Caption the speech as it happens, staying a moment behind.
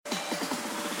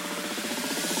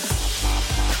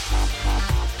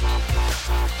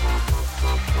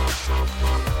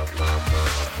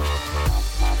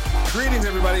Greetings,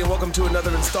 everybody, and welcome to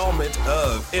another installment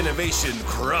of Innovation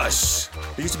Crush. There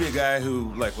used to be a guy who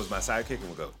was my sidekick and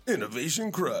would go, Innovation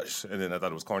Crush. And then I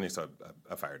thought it was corny, so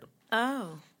I fired him. Oh.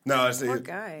 No, poor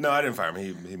guy. No, I didn't fire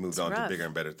him. He moved on rough. to bigger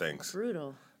and better things.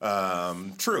 Brutal.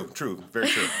 True, very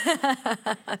true.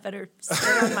 I better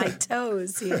stay on my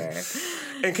toes here.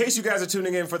 In case you guys are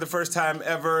tuning in for the first time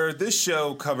ever, this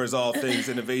show covers all things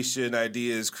innovation,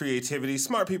 ideas, creativity,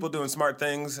 smart people doing smart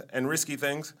things, and risky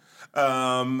things.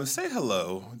 Say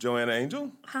hello, Joanna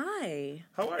Angel. Hi.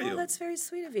 How are you? That's very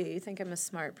sweet of you. You think I'm a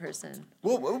smart person.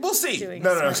 We'll see.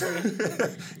 No.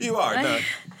 You are. No,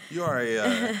 you are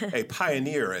a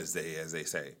pioneer, as they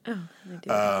say. Oh,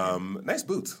 I do. Nice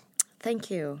boots. Thank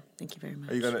you very much.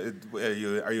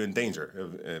 Are you in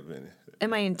danger?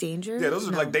 Am I in danger? Yeah, those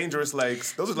are like dangerous.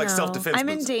 Those are like self-defense. I'm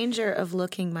boots. in danger of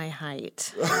looking my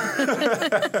height.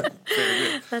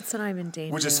 That's what I'm in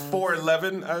danger. Which is of.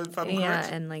 4'11", if I'm correct. Yeah,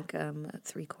 and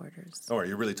 3/4. Oh,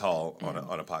 you're really tall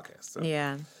on a podcast. So.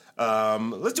 Yeah.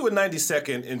 Let's do a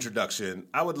 90-second introduction.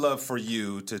 I would love for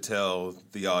you to tell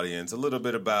the audience a little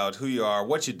bit about who you are,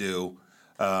 what you do,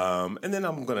 and then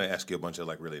I'm going to ask you a bunch of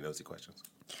really nosy questions.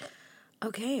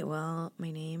 Okay, well,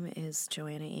 my name is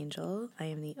Joanna Angel. I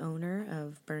am the owner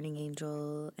of Burning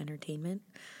Angel Entertainment,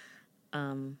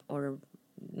 or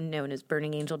known as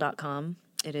burningangel.com.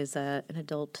 It is an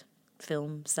adult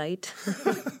film site,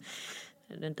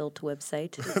 an adult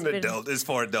website. It's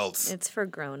for adults. It's for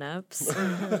grown-ups.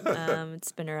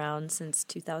 It's been around since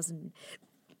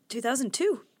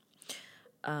 2002.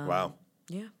 Wow.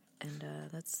 Yeah, and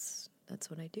that's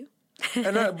what I do.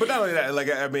 But not only that,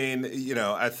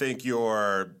 I think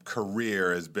your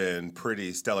career has been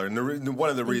pretty stellar. And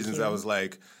one of the reasons I was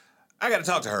like, I got to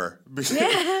talk to her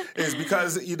is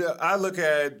because, I look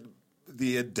at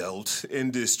the adult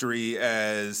industry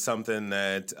as something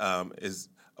that is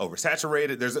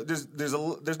oversaturated.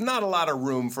 There's not a lot of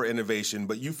room for innovation,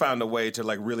 but you found a way to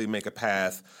really make a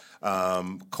path.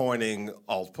 Coining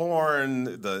alt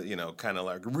porn,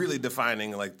 really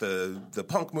defining the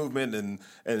punk movement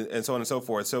and so on and so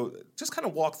forth. So just kind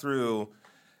of walk through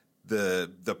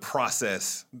the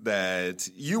process that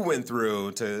you went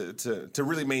through to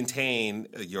really maintain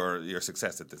your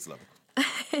success at this level.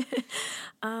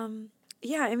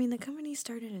 Yeah, I mean the company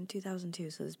started in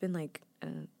 2002, so there's been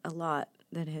a lot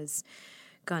that has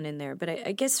gone in there. But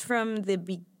I guess from the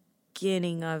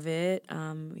beginning of it,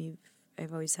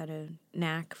 I've always had a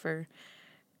knack for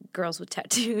girls with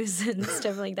tattoos and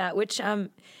stuff like that, which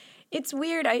it's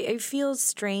weird. I feel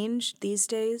strange these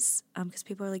days because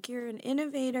people are like, you're an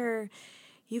innovator.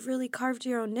 You've really carved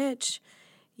your own niche.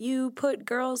 You put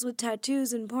girls with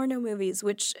tattoos in porno movies,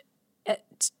 which,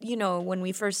 when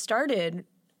we first started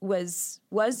was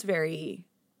very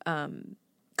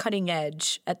cutting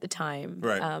edge at the time.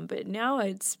 Right. But now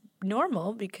it's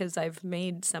normal because I've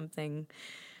made something...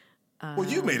 Well,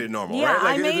 you made it normal, yeah,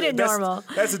 right? I made it normal.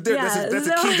 That's a key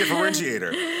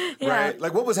differentiator, right?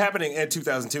 What was happening in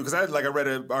 2002? Because I read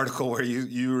an article where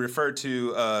you referred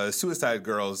to suicide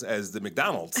girls as the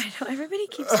McDonald's. I know, everybody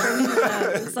keeps bringing it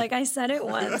up. It's like I said it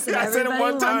once, and everybody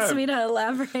wants me to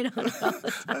elaborate on it all the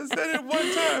time. I said it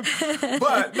one time.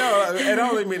 But, no, and I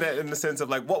only mean that in the sense of,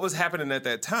 what was happening at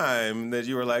that time that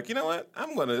you were like, you know what,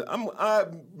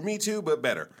 me too, but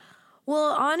better.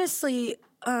 Well, honestly,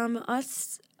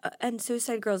 us... and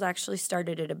Suicide Girls actually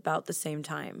started at about the same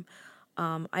time.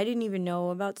 I didn't even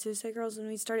know about Suicide Girls when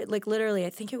we started. Literally,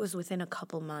 I think it was within a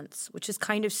couple months, which is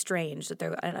kind of strange that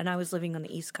there. And I was living on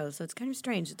the East Coast, so it's kind of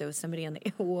strange that there was somebody on the.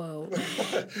 Whoa,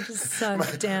 just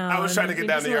sunk down. I was trying to get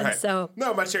down to your height. So,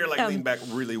 no, my chair leaned back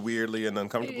really weirdly and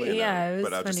uncomfortably. Yeah, it was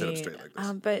but I'll funny. just sit up straight like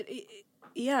this. But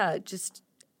yeah, just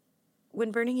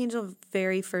when Burning Angel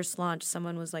very first launched,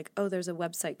 someone was like, "Oh, there's a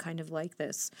website kind of like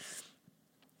this.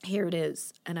 Here it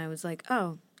is." And I was like,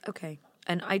 oh, okay.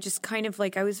 And I just kind of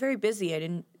I was very busy.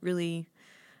 I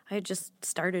had just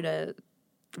started a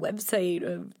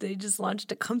website. They just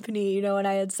launched a company, and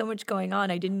I had so much going on.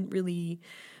 I didn't really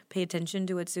pay attention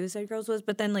to what Suicide Girls was.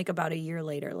 But then about a year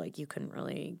later, you couldn't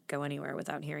really go anywhere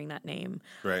without hearing that name.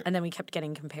 Right. And then we kept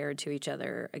getting compared to each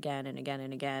other again and again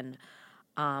and again.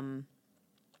 But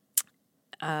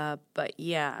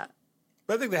yeah.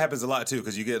 But I think that happens a lot too,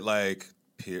 because you get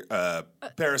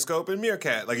Periscope and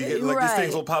Meerkat. You get these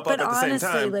things will pop up at the same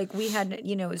time. But honestly, we had,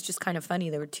 it was just kind of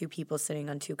funny. There were two people sitting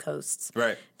on two coasts,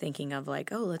 right? Thinking of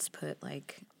let's put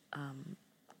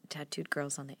tattooed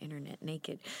girls on the internet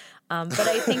naked. But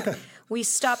I think we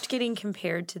stopped getting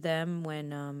compared to them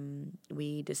when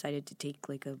we decided to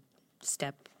take a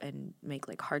step and make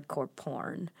hardcore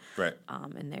porn. Right.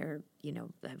 And they're,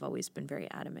 have always been very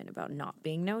adamant about not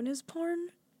being known as porn.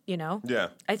 you know? Yeah.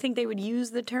 I think they would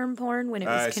use the term porn when it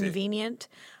was I see. convenient,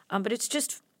 but it's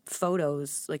just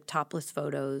photos, like topless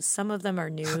photos. Some of them are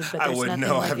nude, but I there's wouldn't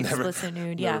nothing know. like I've never- explicit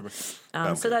nude. never-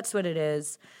 Yeah. So that's what it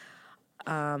is.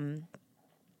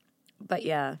 But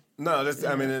yeah. No, that's,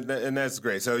 I mean, and that's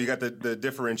great. So you got the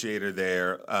differentiator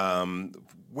there.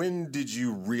 When did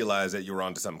you realize that you were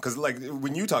onto something? Because, like,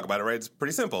 when you talk about it, right, it's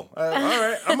pretty simple. All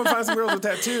right, I'm going to find some girls with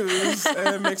tattoos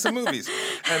and make some movies.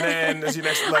 And then as your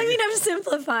next, like... I mean, I'm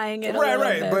simplifying it a right,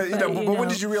 little right. bit. But when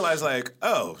did you realize, like,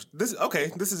 oh, this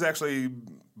is actually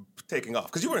taking off?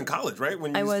 Because you were in college, right?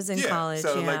 When I was in college,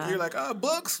 So, yeah. like, you're like, oh,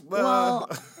 books? Well,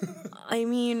 I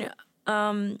mean...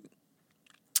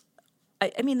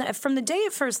 I mean, from the day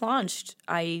it first launched,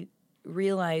 I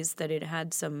realized that it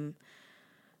had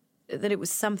that it was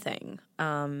something.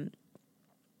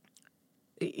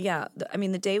 Yeah, I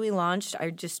mean, the day we launched,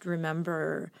 I just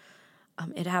remember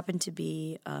it happened to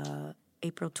be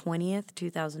April 20th,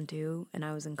 2002, and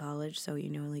I was in college. So, you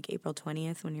know, like April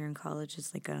 20th when you're in college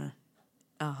is like a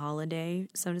holiday,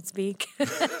 so to speak.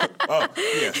 Oh,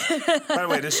 yes. By the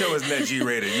way, this show is net G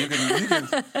rated. You can.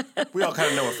 We all kind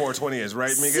of know what 420 is,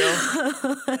 right, Miguel?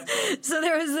 So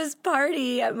there was this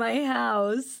party at my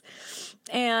house,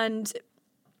 and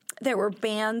there were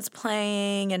bands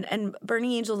playing, and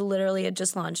Burning Angel literally had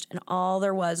just launched, and all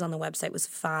there was on the website was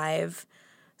 5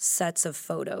 sets of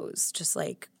photos, just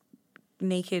like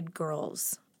naked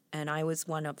girls, and I was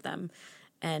one of them,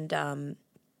 and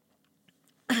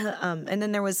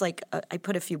then there was like I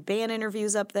put a few band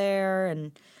interviews up there,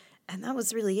 and that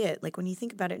was really it. Like when you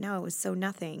think about it now, it was so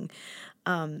nothing.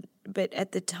 But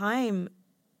at the time,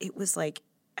 it was like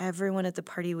everyone at the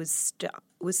party was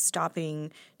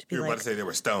stopping to be You were like. about to say they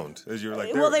were stoned. As you were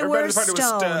like, Well, they were everybody at the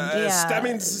stoned. party was Yeah, I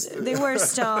mean, they were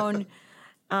stoned,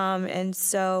 and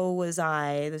so was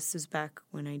I. This was back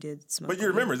when I did smoke. but you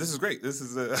remember, this is great. This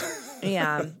is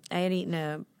Yeah, I had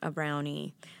eaten a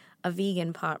brownie, a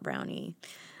vegan pot brownie.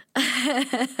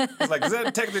 I was like, does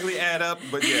that technically add up?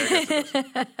 But yeah, I guess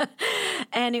it does.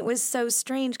 And it was so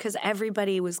strange because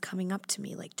everybody was coming up to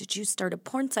me like, did you start a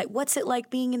porn site? What's it like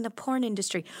being in the porn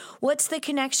industry? What's the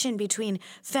connection between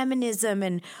feminism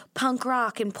and punk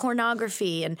rock and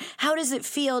pornography? And how does it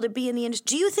feel to be in the industry?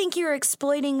 Do you think you're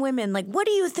exploiting women? Like, what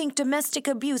do you think domestic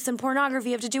abuse and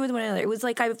pornography have to do with one another? It was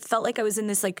like I felt like I was in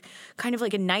this like kind of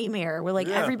like a nightmare where like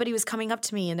everybody was coming up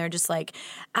to me and they're just like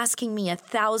asking me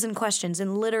 1,000 questions.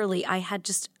 And literally I had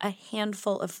just a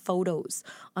handful of photos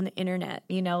on the internet,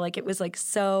 you know, like it was like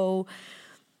so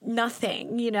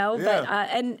nothing, you know, but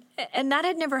and that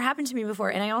had never happened to me before.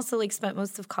 And I also like spent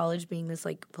most of college being this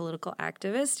like political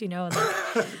activist, you know, and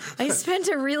like I spent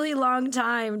a really long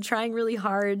time trying really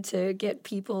hard to get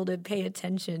people to pay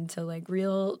attention to like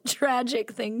real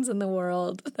tragic things in the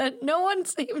world that no one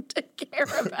seemed to care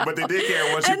about. But they did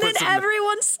care once you and put then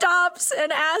everyone stops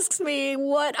and asks me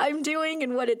what I'm doing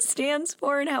and what it stands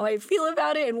for and how I feel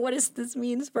about it and what this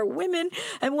means for women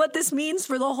and what this means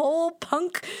for the whole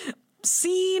punk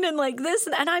scene and like this.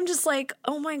 And I'm just like,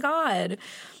 oh my God.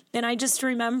 And I just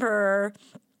remember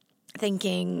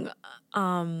thinking,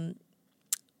 I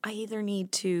either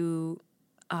need to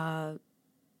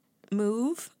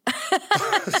move.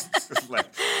 like,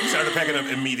 you started packing up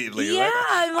immediately. Yeah, Like,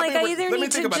 I'm like, I either need to let me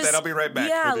think about that. I'll be right back.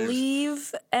 Yeah, for this.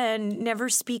 leave and never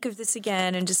speak of this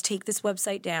again and just take this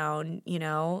website down, you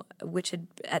know, which had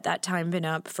at that time been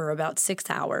up for about 6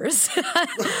 hours.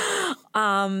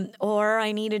 Or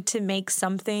I needed to make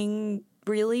something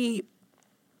really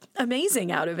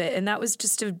amazing out of it. And that was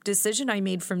just a decision I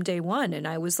made from day one. And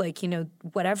I was like, you know,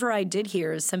 whatever I did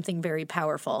here is something very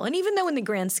powerful. And even though in the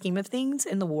grand scheme of things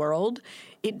in the world,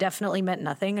 it definitely meant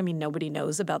nothing. I mean, nobody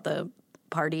knows about the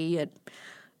party at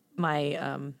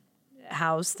my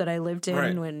house that I lived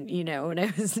in when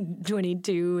I was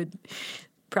 22 with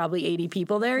probably 80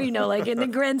 people there, you know, like in the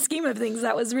grand scheme of things,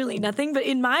 that was really nothing. But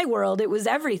in my world, it was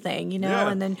everything, you know,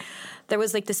 and then there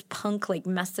was like this punk like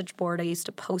message board I used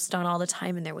to post on all the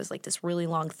time. And there was like this really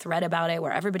long thread about it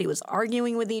where everybody was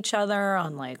arguing with each other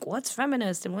on like what's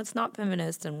feminist and what's not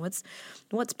feminist and what's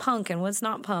punk and what's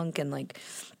not punk. And like,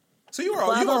 so you were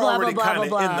already kind of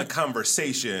in the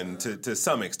conversation to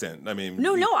some extent. I mean,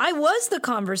 no, I was the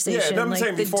conversation. Yeah, I'm like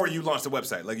saying before you launched the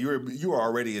website, like you were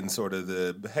already in sort of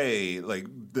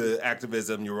the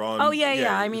activism. You were on. Oh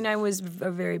yeah. I mean, I was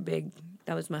a very big.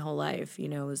 That was my whole life. You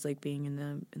know, it was like being in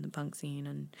the punk scene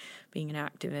and being an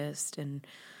activist and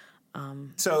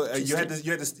So you had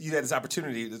this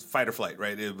opportunity, this fight or flight,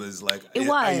 right? It was like it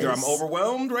was. Either I'm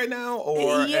overwhelmed right now,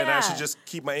 or and I should just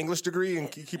keep my English degree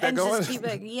and keep that going. Just keep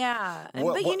it, yeah.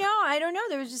 But you know, I don't know.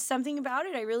 There was just something about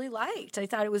it I really liked. I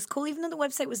thought it was cool, even though the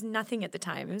website was nothing at the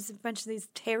time. It was a bunch of these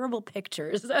terrible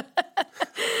pictures that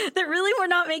really were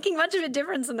not making much of a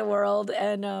difference in the world.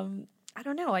 And I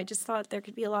don't know. I just thought there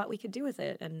could be a lot we could do with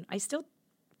it, and I still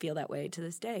feel that way to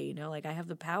this day. You know, like I have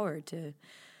the power to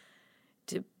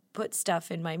put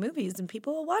stuff in my movies and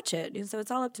people will watch it. And so it's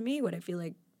all up to me what I feel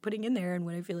like putting in there and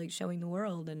what I feel like showing the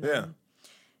world. And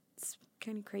it's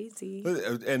kind of crazy.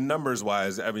 And numbers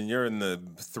wise, I mean, you're in the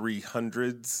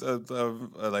 300s of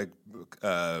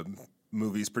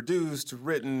movies produced,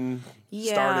 written,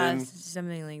 starting.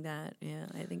 Something like that. Yeah,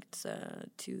 I think it's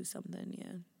 2 something.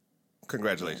 Yeah.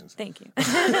 Congratulations. Yeah, thank you.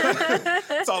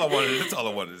 That's all I wanted. That's all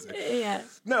I wanted to say. Yeah.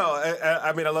 No,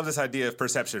 I mean, I love this idea of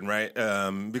perception, right?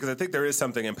 Because I think there is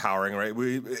something empowering, right?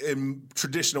 In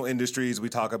traditional industries, we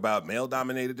talk about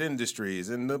male-dominated industries,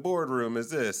 and the boardroom is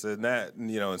this and that, and,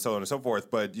 and so on and so forth.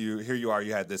 But here you are,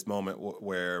 you had this moment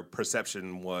where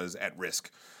perception was at risk.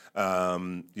 How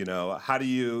do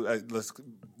you,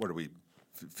 what are we,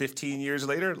 15 years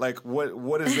later? Like, what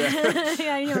is that?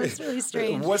 Yeah, I know, it's really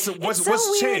strange. What's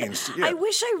so changed? Yeah. I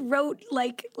wish I wrote,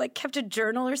 like kept a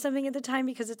journal or something at the time,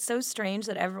 because it's so strange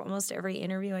that almost every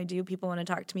interview I do, people want to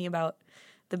talk to me about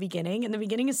the beginning, and the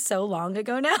beginning is so long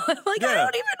ago now. I'm like, I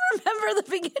don't even remember the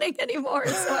beginning anymore.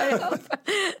 So I hope.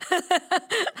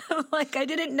 I'm like, I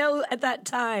didn't know at that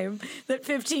time that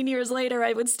 15 years later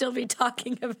I would still be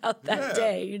talking about that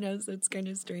day, so it's kind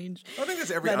of strange. I think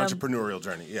it's every entrepreneurial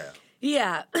journey,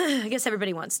 Yeah, I guess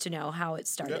everybody wants to know how it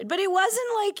started. But it wasn't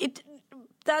like it.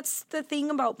 That's the thing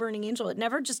about Burning Angel. It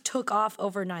never just took off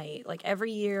overnight. Like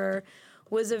every year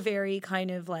was a very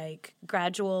kind of like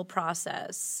gradual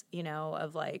process,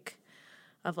 of like,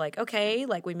 okay,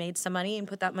 like we made some money and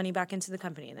put that money back into the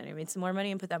company. And then we made some more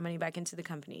money and put that money back into the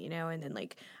company, And then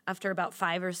like after about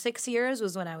 5 or 6 years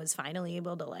was when I was finally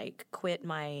able to like quit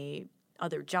my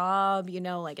other job, and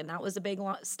that was a big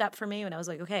step for me when I was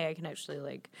like, okay, I can actually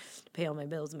like pay all my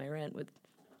bills and my rent with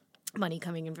money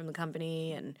coming in from the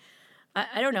company. And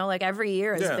I don't know, like every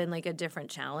year has been like a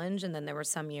different challenge. And then there were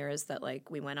some years that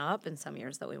like we went up and some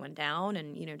years that we went down.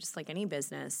 And, just like any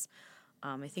business,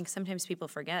 I think sometimes people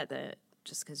forget that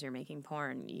just because you're making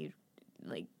porn,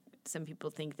 some people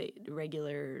think that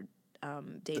regular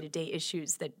day-to-day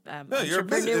issues that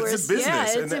entrepreneurs... It's a business. Yeah,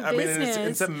 it's a business.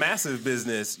 It's a massive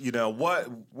business. What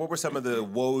were some of the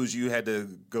woes you had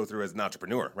to go through as an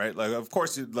entrepreneur, right? Like, of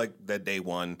course, like that day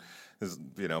one is,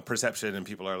 perception, and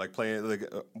people are like playing, like,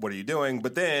 what are you doing?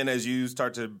 But then as you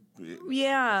start to...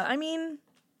 Yeah, I mean,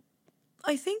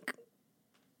 I think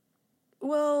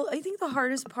the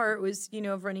hardest part was,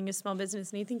 of running a small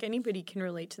business, and I think anybody can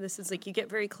relate to this, is like you get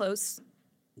very close.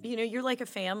 You're like a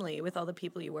family with all the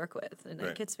people you work with, and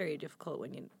it gets very difficult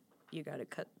when you got to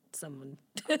cut someone.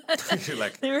 You're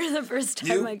like, the first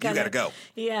time you got to go.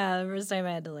 Yeah, the first time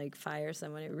I had to like fire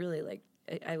someone, it really like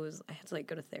I had to like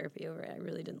go to therapy over it. I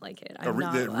really didn't like it.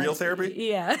 Real therapy?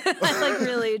 Yeah, I like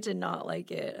really did not like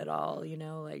it at all.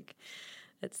 Like.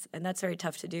 That's very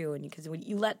tough to do, and because when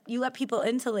you let people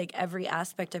into like every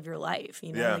aspect of your life,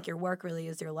 like your work really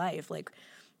is your life. Like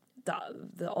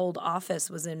the old office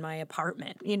was in my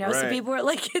apartment, so people were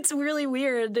like, it's really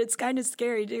weird. It's kind of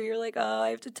scary too. You're like, oh, I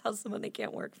have to tell someone they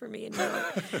can't work for me, and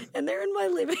they're in my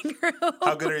living room.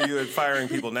 How good are you at firing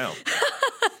people now?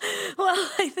 Well,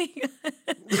 I think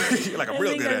you're like, I'm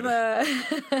real good at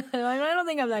it. I don't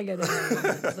think I'm that good at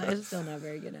it. I'm still not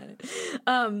very good at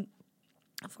it.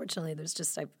 Unfortunately, there's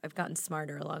just I've gotten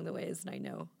smarter along the ways, and I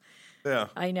know. Yeah,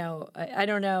 I know. I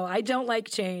don't know. I don't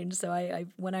like change, so I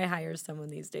when I hire someone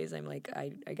these days, I'm like,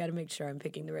 I got to make sure I'm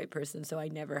picking the right person, so I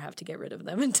never have to get rid of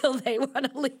them until they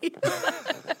want to leave. But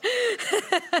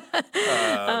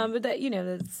that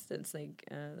that's like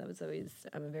that was always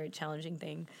a very challenging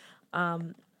thing. I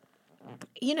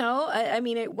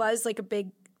mean, it was like a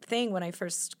big thing when I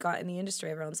first got in the industry.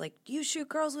 Everyone's like, you shoot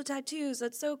girls with tattoos.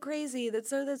 That's so crazy. That's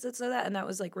so this, that's so that. And that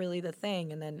was like really the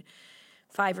thing. And then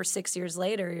 5 or 6 years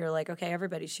later, you're like, okay,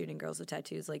 everybody's shooting girls with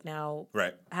tattoos. Like now,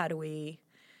 how do we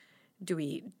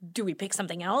pick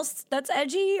something else that's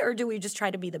edgy, or do we just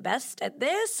try to be the best at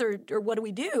this, or what do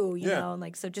we do? You know, and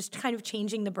like, so just kind of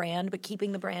changing the brand, but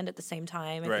keeping the brand at the same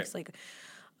time. I think it's like,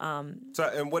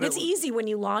 it's easy when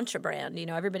you launch a brand.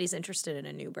 Everybody's interested in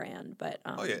a new brand, but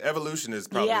evolution is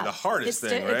probably the hardest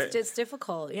thing, right? It's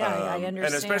difficult. Yeah, I understand,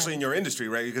 and especially in your industry,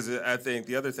 right? Because I think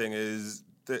the other thing is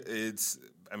that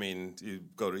I mean, you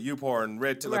go to YouPorn,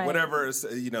 Red, like Right. whatever,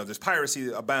 there's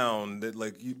piracy abound. That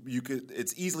like you could,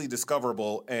 it's easily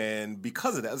discoverable, and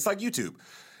because of that, it's like YouTube.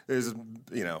 There's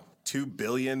 2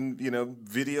 billion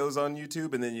videos on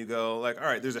YouTube, and then you go like, all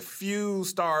right, there's a few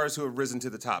stars who have risen to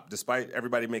the top, despite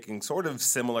everybody making sort of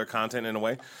similar content in a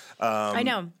way. I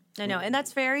know, and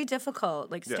that's very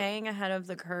difficult. Like staying ahead of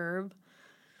the curve.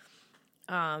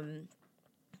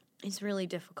 It's really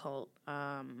difficult.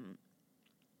 Yeah.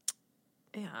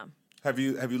 Have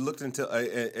you looked into?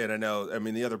 And I know. I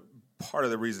mean, the other part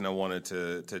of the reason I wanted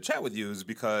to chat with you is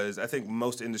because I think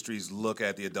most industries look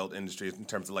at the adult industry in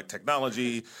terms of like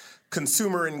technology,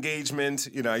 consumer engagement.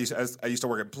 I used to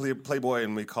work at Playboy,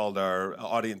 and we called our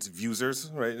audience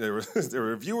viewsers. Right? There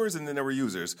were viewers, and then there were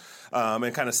users,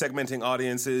 and kind of segmenting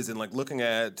audiences and like looking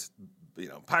at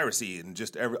piracy and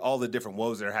just all the different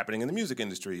woes that are happening in the music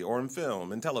industry or in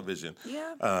film and television.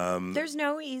 Yeah. There's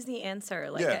no easy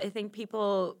answer. Like I think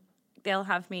people, they'll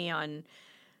have me on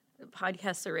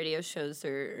podcasts or radio shows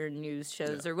or news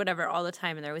shows or whatever all the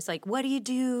time, and they're always like, what do you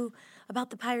do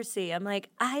about the piracy? I'm like,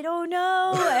 I don't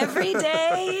know. Every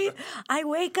day I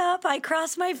wake up, I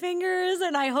cross my fingers,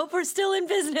 and I hope we're still in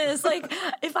business. Like,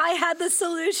 if I had the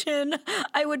solution,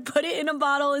 I would put it in a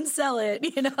bottle and sell it,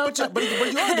 But you are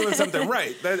doing something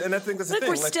right, and I think that's the thing.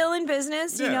 We're still in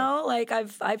business, Like,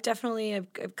 I've definitely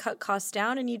I've cut costs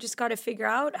down, and you just got to figure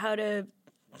out how to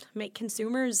make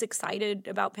consumers excited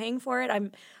about paying for it.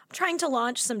 I'm trying to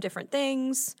launch some different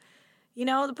things.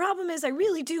 The problem is I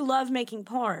really do love making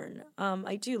porn.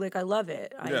 I do. Like, I love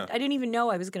it. I didn't even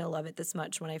know I was going to love it this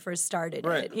much when I first started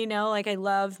it. Like, I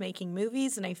love making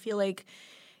movies, and I feel like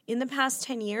in the past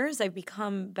 10 years, I've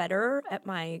become better at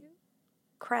my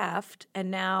craft,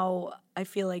 and now I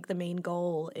feel like the main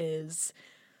goal is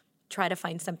try to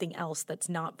find something else that's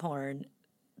not porn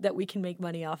that we can make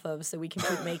money off of so we can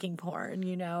keep making porn,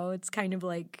 It's kind of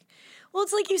like, well,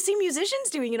 it's like you see musicians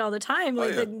doing it all the time.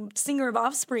 Like the singer of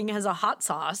Offspring has a hot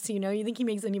sauce, You think he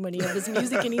makes any money off his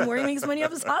music anymore. He makes money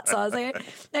off his hot sauce. I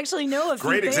actually know a few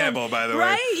Great bands, example, by the way.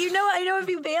 Right? I know a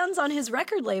few bands on his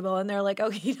record label, and they're like, oh,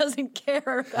 he doesn't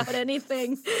care about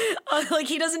anything. Like,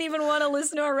 he doesn't even want to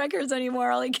listen to our records anymore.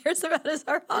 All he cares about is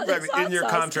our hot sauce. In your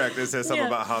contract, it says something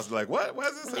about house. Like, what? Why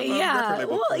is this? Record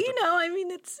label? Well, I mean,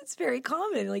 it's very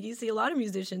common. Like, you see a lot of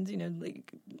musicians,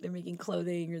 like they're making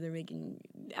clothing or they're making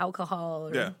alcohol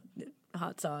or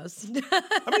hot sauce.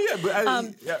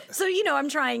 So,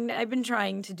 I've been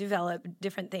trying to develop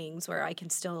different things where I can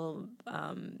still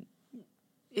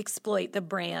exploit the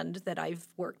brand that I've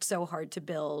worked so hard to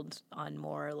build on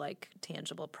more like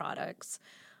tangible products.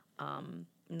 And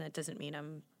that doesn't mean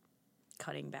I'm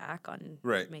cutting back on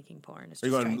making porn. It's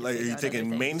just are you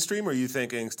thinking mainstream, or are you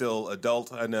thinking still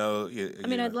adult? I know.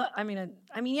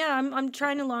 I'm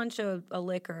trying to launch a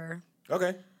liquor.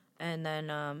 Okay. And then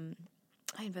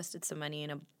I invested some money in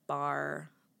a bar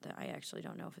that I actually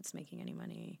don't know if it's making any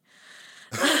money.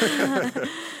 I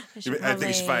think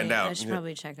you should find out. I should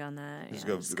probably check on that.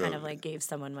 Just kind of like gave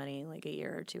someone money like a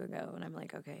year or two ago, and I'm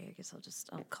like, okay, I guess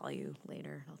I'll call you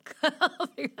later. I'll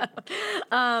figure it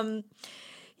out.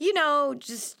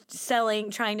 Just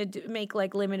trying to make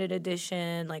like limited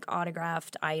edition, like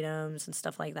autographed items and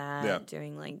stuff like that. Yeah.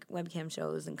 Doing like webcam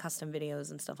shows and custom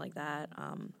videos and stuff like that.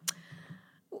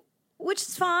 Which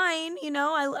is fine,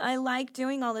 I like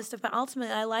doing all this stuff, but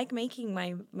ultimately I like making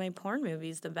my porn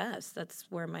movies the best. That's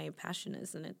where my passion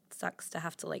is, and it sucks to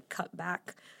have to like cut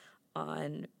back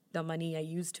on the money I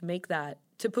used to make that,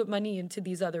 to put money into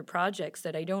these other projects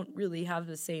that I don't really have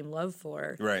the same love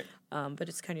for. Right. But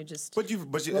it's kind of just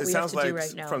it sounds like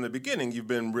from the beginning you've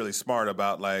been really smart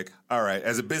about like, all right,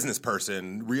 as a business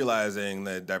person, realizing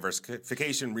that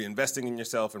diversification, reinvesting in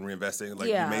yourself and reinvesting, like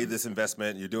you made this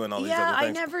investment, you're doing all these other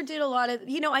things. I never did a lot of,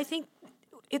 I think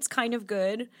it's kind of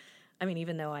good. I mean,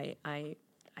 even though I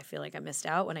feel like I missed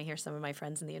out when I hear some of my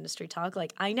friends in the industry talk.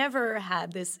 Like, I never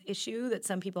had this issue that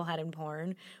some people had in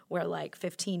porn where, like,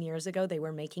 15 years ago they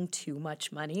were making too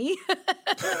much money. And,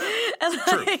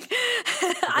 like,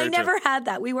 I never had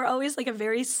that. We were always, like, a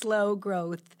very slow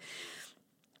growth.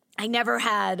 I never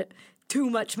had too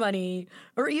much money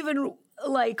or even,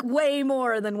 like, way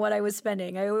more than what I was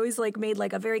spending. I always, like, made,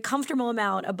 like, a very comfortable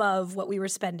amount above what we were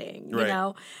spending, you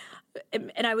know?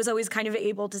 And I was always kind of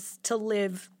able to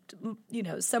live,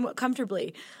 somewhat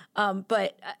comfortably.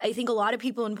 But I think a lot of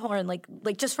people in porn, like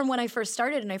just from when I first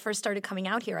started and I first started coming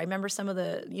out here, I remember some of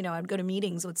the, I'd go to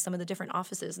meetings with some of the different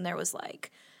offices and there was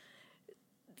like,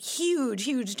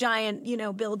 huge, giant,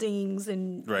 buildings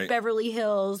in Right. Beverly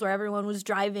Hills where everyone was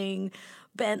driving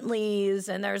Bentleys,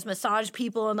 and there's massage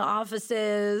people in the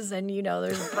offices, and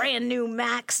there's brand new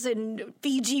Macs and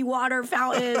Fiji water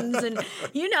fountains, and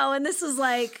and this is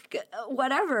like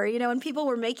whatever, and people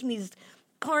were making these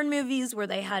porn movies where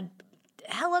they had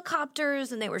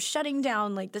helicopters and they were shutting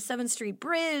down like the 7th Street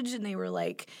Bridge, and they were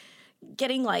like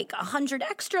getting like 100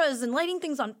 extras and lighting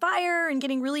things on fire and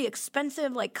getting really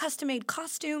expensive like custom-made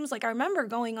costumes. Like I remember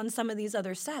going on some of these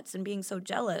other sets and being so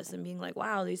jealous and being like,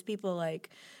 wow, these people like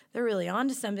they're really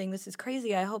onto something. This is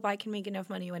crazy. I hope I can make enough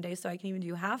money one day so I can even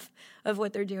do half of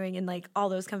what they're doing, and like all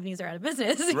those companies are out of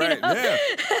business. Right, yeah.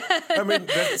 I mean,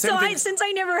 since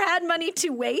I never had money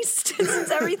to waste,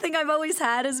 since everything I've always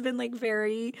had has been like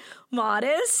very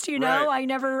modest, Right. I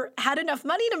never had enough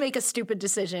money to make a stupid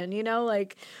decision,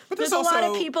 like But there's there's a lot of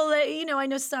also- people that, I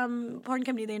know some porn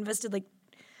company, they invested like,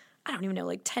 I don't even know,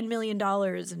 like $10 million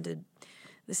into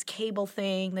this cable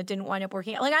thing that didn't wind up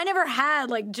working out. Like I never had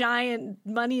like giant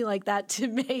money like that to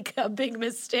make a big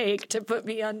mistake to put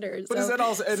me under. But so is that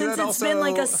also- is since that it's been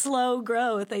like also- a slow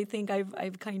growth, I think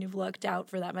I've kind of lucked out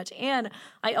for that much. And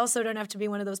I also don't have to be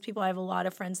one of those people. I have a lot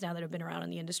of friends now that have been around in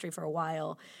the industry for a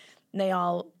while. And they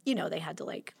all, they had to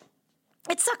like,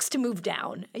 it sucks to move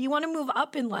down. You want to move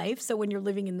up in life. So when you're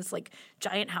living in this like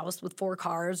giant house with 4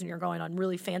 cars and you're going on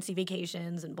really fancy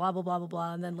vacations and blah, blah, blah, blah,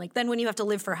 blah. And then when you have to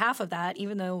live for half of that,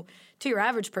 even though to your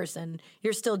average person,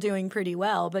 you're still doing pretty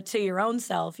well. But to your own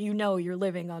self, you're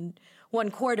living on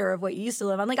 1/4 of what you used to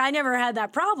live on. Like I never had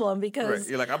that problem because Right.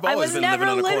 You're like, I've I always was been never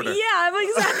living on a quarter. Yeah,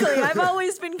 exactly. I've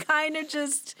always been kind of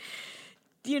just,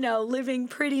 living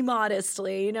pretty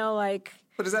modestly, like.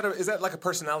 But is that like a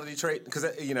personality trait? Because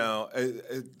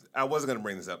I wasn't going to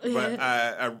bring this up, but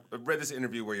I read this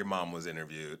interview where your mom was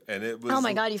interviewed, and it was. Oh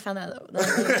my God, you found that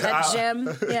at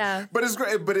gym? Yeah. But it's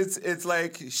great. But it's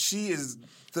like she is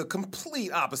the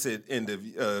complete opposite end of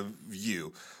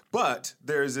you. But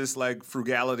there's this like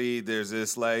frugality. There's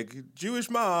this like Jewish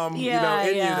mom, in you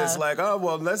that's like, oh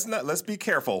well, let's be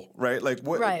careful, right? Like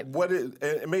what? Right.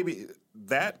 And maybe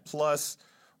that plus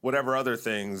whatever other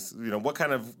things, what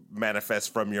kind of manifests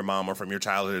from your mom or from your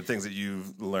childhood, things that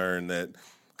you've learned that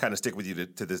kind of stick with you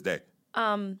to this day?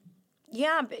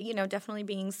 Yeah, but, definitely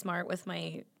being smart with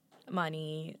my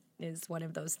money is one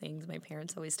of those things my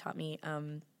parents always taught me.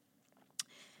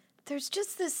 There's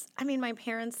just this, my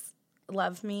parents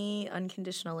love me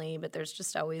unconditionally, but there's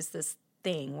just always this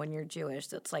thing when you're Jewish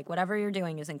that's like whatever you're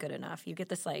doing isn't good enough. You get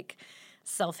this like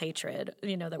self-hatred,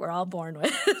 that we're all born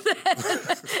with.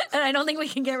 And I don't think we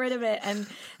can get rid of it. And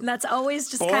that's always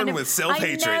just born kind of... with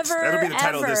self-hatred. That'll be the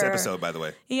title of this episode, by the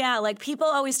way. Yeah, like people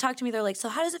always talk to me. They're like, so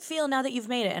how does it feel now that you've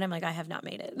made it? And I'm like, I have not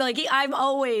made it. Like I'm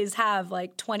always have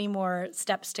like 20 more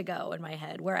steps to go in my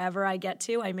head. Wherever I get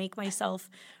to, I make myself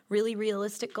really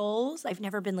realistic goals. I've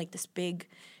never been like this big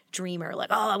dreamer.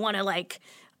 Like, I want to like...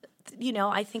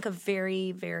 I think of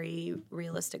very, very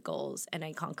realistic goals and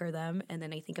I conquer them. And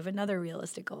then I think of another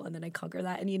realistic goal and then I conquer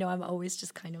that. And, I'm always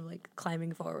just kind of like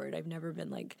climbing forward. I've never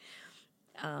been like,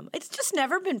 it's just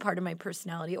never been part of my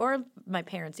personality or my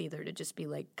parents either to just be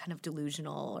like kind of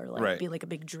delusional or like be like a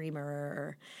big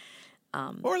dreamer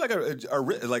or like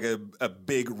a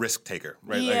big risk taker,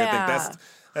 right? Yeah. Like I think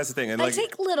that's the thing. And I like,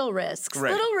 take little risks,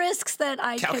 right. little risks that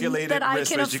I Calculated risks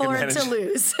can that you can afford to manage.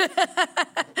 lose.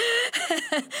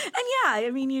 And yeah,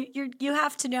 you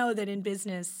have to know that in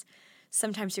business,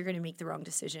 sometimes you're going to make the wrong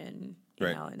decision, you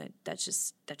Right. know, and that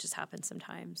just happens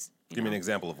sometimes. Give me an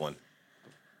example of one.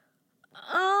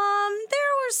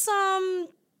 There were some,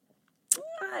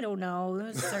 I don't know,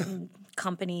 there's certain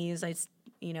companies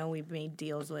we made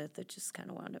deals with that just kind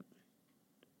of wound up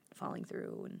falling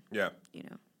through, and Yeah.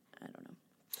 I don't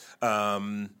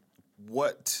know.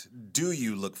 What do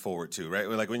you look forward to, right?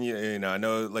 Like when I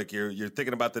know like you're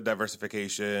thinking about the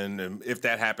diversification, and if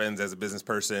that happens as a business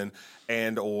person,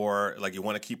 and or like you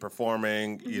want to keep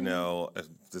performing,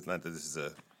 it's not that this is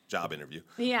a job interview,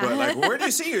 Yeah. but like where do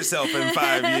you see yourself in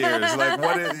 5 years? Like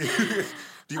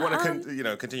do you want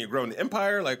to continue growing the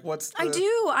empire? Like I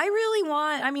do. I really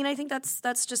want. I think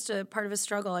that's just a part of a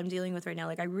struggle I'm dealing with right now.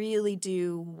 Like I really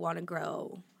do want to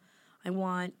grow. I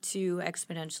want to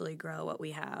exponentially grow what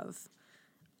we have.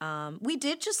 We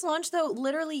did just launch, though,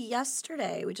 literally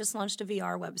yesterday. We just launched a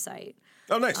VR website.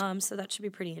 Oh, nice. So that should be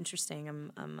pretty interesting.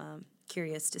 I'm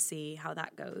curious to see how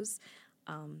that goes.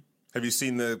 Have you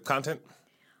seen the content?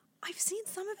 I've seen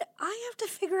some of it. I have to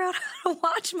figure out how to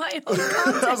watch my own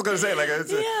content. I was going to say, like,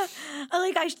 it's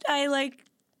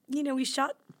we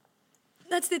shot.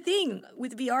 That's the thing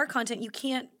with VR content. You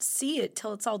can't see it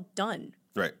till it's all done.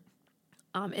 right.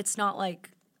 It's not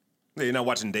like, Yeah, you're not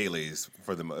watching dailies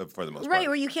for the most part. Right,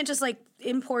 where you can't just like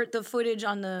import the footage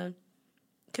on the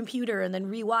computer and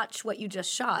then rewatch what you just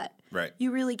shot. Right.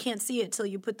 You really can't see it till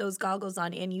you put those goggles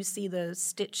on and you see the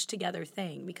stitched together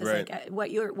thing, because like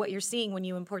what you're seeing when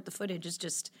you import the footage is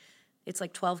just, it's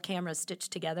like 12 cameras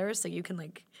stitched together, so you can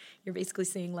like, you're basically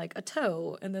seeing like a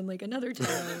toe and then like another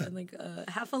toe and like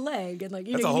half a leg, and like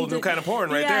that's a whole new kind of porn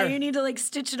right there. Yeah, you need to like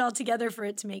stitch it all together for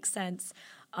it to make sense.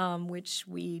 Which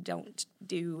we don't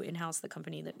do in-house. The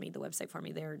company that made the website for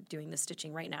me, they're doing the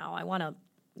stitching right now. I want to,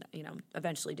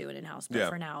 eventually do it in-house, but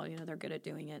for now, they're good at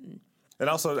doing it. And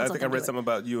also, I think I read something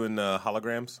about you and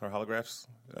holograms or holographs.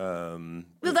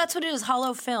 Well, that's what it is,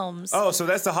 Holo Films. Oh, so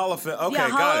that's the Holo Film. Okay, yeah,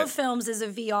 got Holo it. Films is a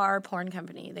VR porn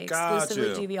company. They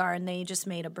exclusively do VR, and they just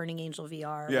made a Burning Angel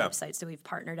VR website, so we've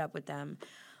partnered up with them.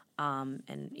 And,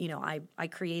 I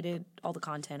created all the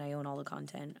content. I own all the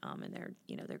content, and they're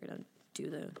going to do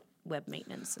the web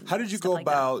maintenance. And how did you go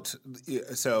about?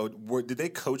 So, did they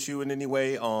coach you in any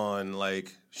way on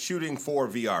like shooting for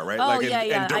VR, right? Oh,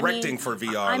 and directing for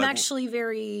VR. I'm actually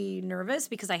very nervous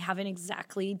because I haven't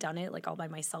exactly done it like all by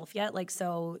myself yet. Like,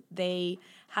 so they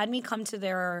had me come to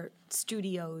their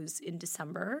studios in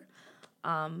December.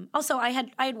 Also, I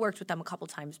had worked with them a couple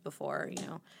times before,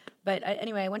 But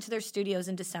anyway, I went to their studios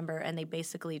in December, and they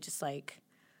basically just like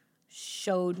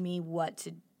showed me what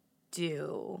to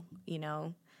do,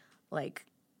 like,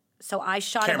 so I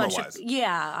shot a bunch of,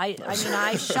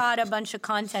 I shot a bunch of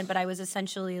content, but I was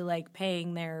essentially like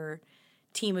paying their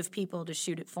team of people to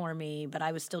shoot it for me, but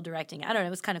I was still directing. I don't know, it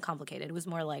was kind of complicated. It was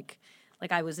more like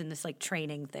I was in this like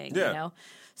training thing,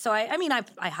 So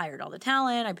I hired all the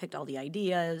talent, I picked all the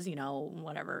ideas,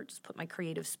 whatever, just put my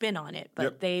creative spin on it.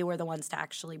 But they were the ones to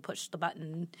actually push the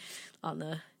button on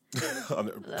the on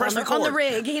the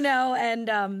rig, and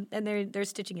they're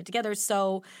stitching it together.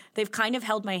 So they've kind of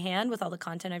held my hand with all the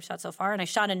content I've shot so far, and I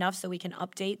shot enough so we can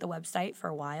update the website for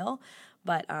a while.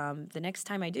 But the next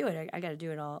time I do it, I got to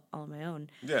do it all on my own.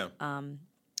 Yeah.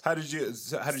 How did you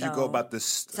go about this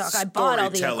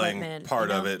storytelling part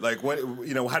of it? Like what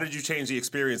how did you change the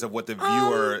experience of what the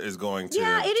viewer is going to?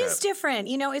 Yeah, it is different.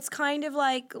 It's kind of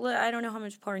like, I don't know how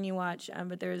much porn you watch,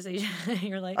 but there's a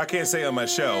you're like, I can't say on my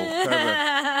show.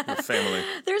 Family.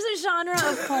 There's a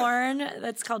genre of porn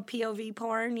that's called POV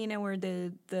porn. Where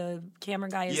the camera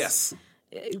guy is. Yes.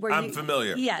 I'm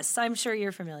familiar. Yes, I'm sure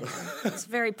you're familiar. It's a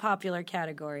very popular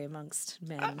category amongst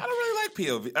men. I don't really like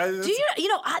POV.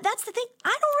 That's the thing.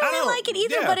 I don't really like it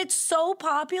either, but it's so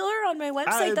popular on my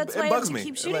website. That's why I have to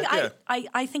keep shooting.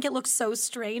 I think it looks so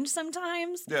strange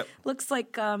sometimes. Yeah. Looks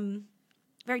like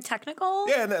very technical.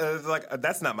 Yeah, and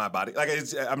that's not my body. Like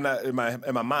I'm not in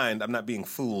my mind. I'm not being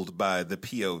fooled by the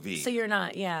POV. So you're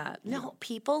not. Yeah. No,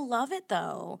 people love it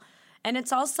though. And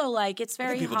it's also like, it's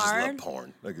very people hard. Just love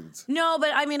porn. No, but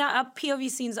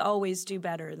POV scenes always do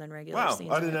better than regular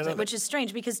scenes. I didn't know that. Which is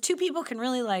strange because two people can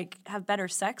really like have better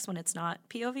sex when it's not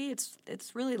POV.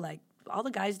 It's really like all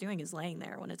the guy's doing is laying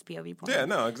there when it's POV porn. Yeah,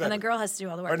 no, exactly. And the girl has to do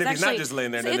all the work. Or if he's not just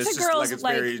laying there, then it's just like it's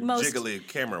very jiggly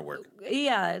camera work.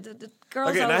 Yeah, the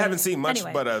girls. Again, I haven't seen much,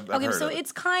 anyway. but I've heard so of it.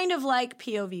 It's kind of like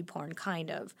POV porn,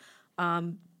 kind of.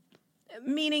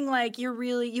 Meaning like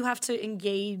you have to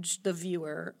engage the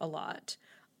viewer a lot.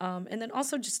 And then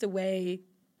also just the way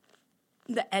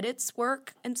the edits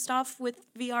work and stuff with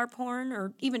VR porn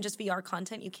or even just VR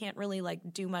content, you can't really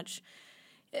like do much.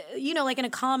 Like in a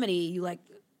comedy, you like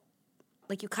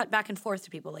you cut back and forth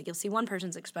to people. Like you'll see one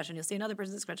person's expression, you'll see another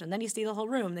person's expression, then you see the whole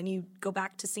room, then you go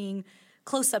back to seeing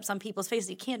close-ups on people's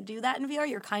faces. You can't do that in VR.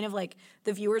 You're kind of like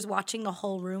the viewer's watching the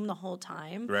whole room the whole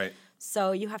time. Right.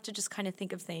 So you have to just kind of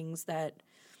think of things that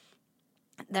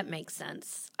make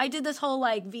sense. I did this whole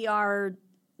like VR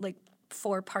like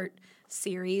 4-part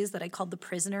series that I called The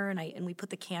Prisoner, and we put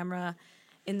the camera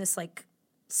in this like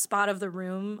spot of the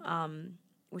room,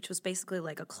 which was basically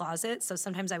like a closet. So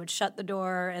sometimes I would shut the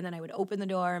door and then I would open the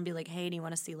door and be like, hey, do you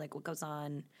want to see like what goes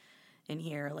on in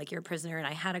here? Like you're a prisoner. And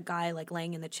I had a guy like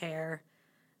laying in the chair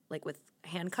like with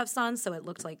handcuffs on, so it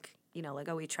looked like, like,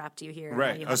 oh, we trapped you here.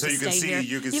 Right. So you can see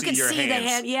your hands. The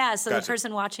hand. Yeah, so the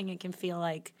person watching it can feel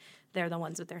like they're the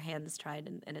ones with their hands tied,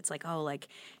 and it's like, oh, like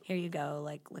here you go,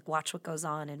 like watch what goes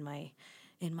on in my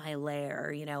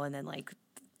lair, and then like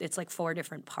it's like 4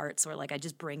 different parts where like I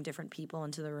just bring different people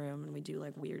into the room and we do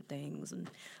like weird things and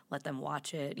let them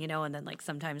watch it, and then like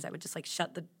sometimes I would just like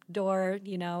shut the door,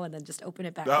 and then just open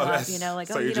it back up, like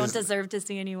so you don't deserve to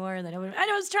see anymore, and then I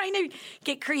was trying to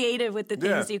get creative with the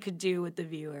things you could do with the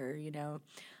viewer,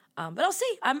 but I'll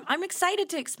see. I'm excited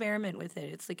to experiment with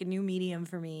it. It's like a new medium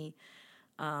for me.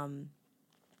 But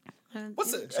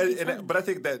I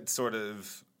think that sort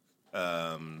of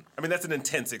I mean, that's an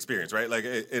intense experience, right? Like,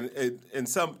 in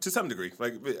some to some degree,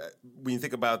 like when you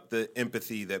think about the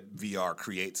empathy that VR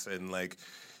creates, and like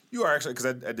you are actually, because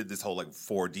I did this whole like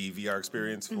 4D VR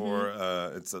experience for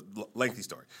it's a lengthy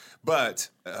story, but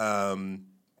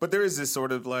there is this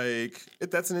sort of like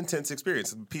that's an intense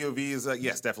experience. POV is like,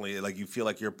 yes, definitely, like you feel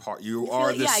like you're part, you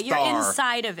are the star. You're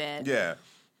inside of it. Yeah.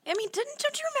 I mean, don't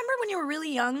you remember when you were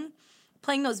really young?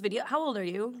 Playing those videos. How old are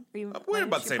you? We're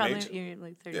about the same age. You're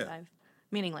like 35. Yeah.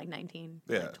 Meaning like 19.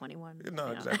 Yeah. Like 21. No,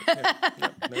 yeah. exactly.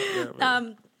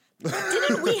 Really.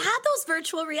 Didn't we had those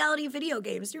virtual reality video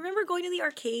games? Do you remember going to the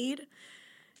arcade?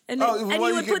 And you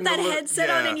would put that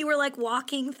headset on and you were like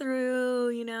walking through,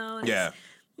 you know? Yeah.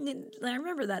 I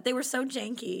remember that. They were so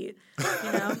janky,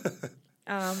 you know?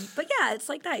 But yeah, it's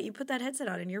like that. You put that headset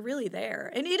on and you're really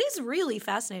there. And it is really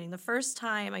fascinating. The first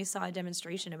time I saw a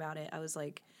demonstration about it, I was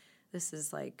like, this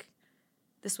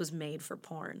was made for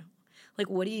porn. Like,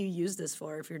 what do you use this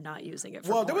for if you're not using it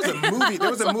for porn? There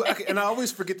was a movie, and I always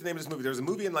forget the name of this movie. There was a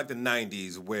movie in like the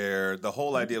 90s where the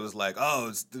whole idea was like, oh,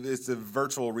 it's a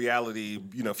virtual reality,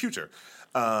 future.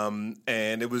 And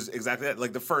it was exactly that.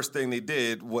 Like the first thing they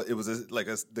did,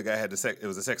 the guy had it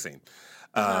was a sex scene.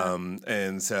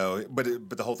 And so, but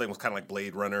the whole thing was kind of like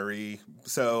Blade Runner-y.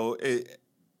 So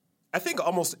I think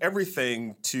almost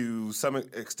everything, to some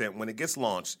extent, when it gets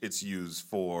launched, it's used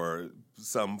for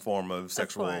some form of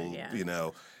sexual,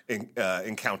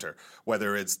 encounter.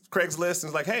 Whether it's Craigslist and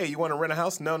it's like, hey, you want to rent a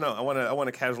house? No, I want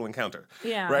a casual encounter.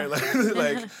 Yeah. Right.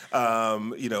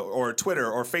 Or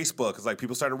Twitter or Facebook. It's like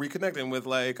people started reconnecting with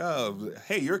like, oh,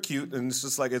 hey, you're cute, and it's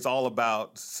just like it's all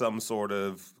about some sort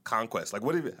of conquest. Like,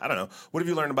 what have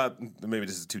you learned about? Maybe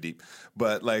this is too deep,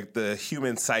 but like the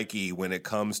human psyche when it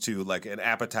comes to like an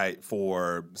appetite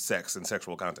for sex and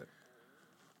sexual content.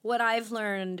 What I've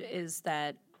learned is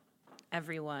that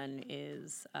everyone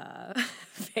is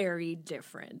very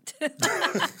different.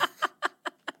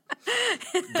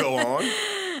 Go on.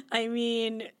 I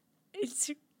mean,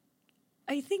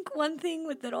 I think one thing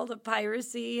that all the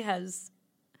piracy has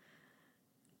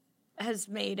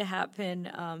made happen,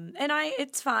 and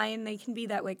it's fine. They can be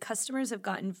that way. Customers have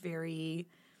gotten very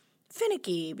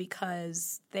finicky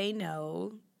because they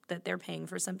know that they're paying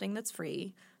for something that's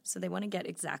free, so they want to get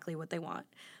exactly what they want.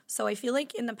 So I feel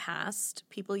like in the past,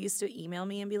 people used to email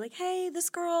me and be like, hey, this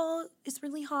girl is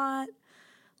really hot.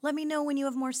 Let me know when you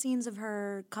have more scenes of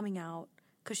her coming out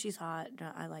because she's hot.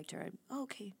 I liked her. Oh,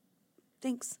 okay.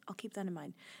 Thanks. I'll keep that in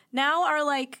mind. Now our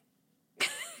like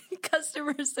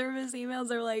customer service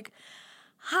emails are like,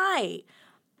 hi,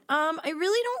 I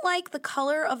really don't like the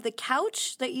color of the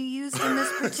couch that you used in this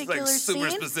particular scene. Super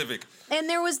specific. And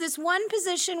there was this one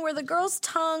position where the girl's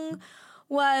tongue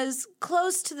was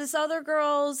close to this other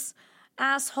girl's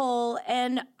asshole,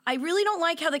 and I really don't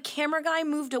like how the camera guy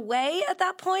moved away at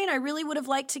that point. I really would have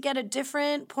liked to get a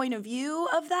different point of view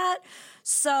of that.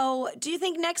 So do you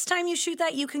think next time you shoot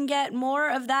that, you can get more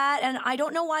of that? And I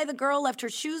don't know why the girl left her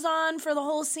shoes on for the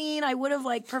whole scene. I would have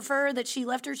preferred that she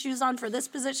left her shoes on for this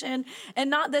position and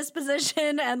not this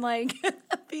position. And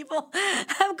people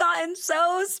have gotten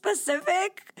so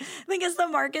specific. I think as the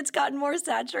market's gotten more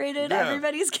saturated,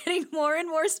 everybody's getting more and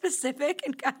more specific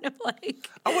and kind of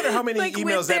I wonder how many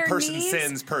emails that person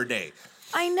sends per day.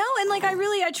 I know, and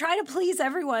I try to please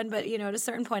everyone, but at a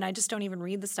certain point, I just don't even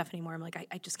read the stuff anymore. I'm like,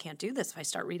 I just can't do this if I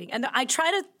start reading. And I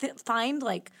try to find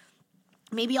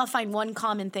maybe I'll find one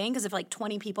common thing, because if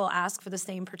 20 people ask for the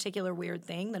same particular weird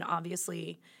thing, then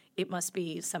obviously it must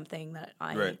be something that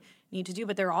I need to do.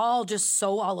 But they're all just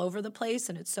so all over the place,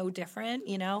 and it's so different,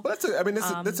 Well, that's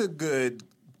a good.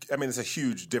 It's a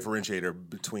huge differentiator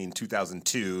between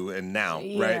 2002 and now,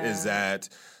 right? Is that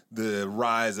the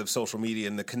rise of social media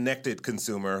and the connected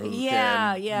consumer who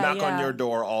can knock on your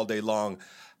door all day long.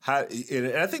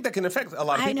 And I think that can affect a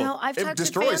lot of people. I know. I've talked to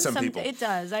fans. Some people. It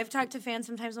does. I've talked to fans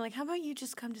sometimes. I'm like, how about you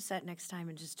just come to set next time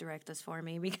and just direct this for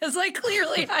me? Because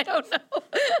clearly I don't know.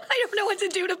 I don't know what to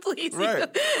do to please you.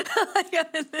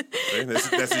 That's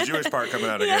the Jewish part coming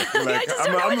out again.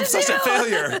 I'm such a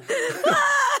failure.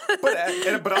 But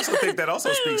I also think that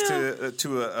also speaks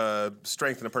to a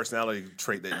strength and a personality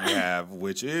trait that you have,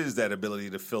 which is that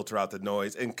ability to filter out the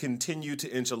noise and continue to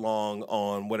inch along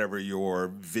on whatever your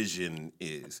vision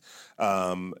is.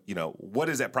 What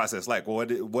is that process like?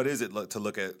 What is it to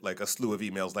look at a slew of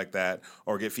emails like that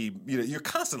or get you're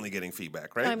constantly getting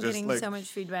feedback, right? I'm getting so much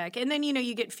feedback, and then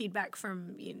you get feedback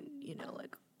from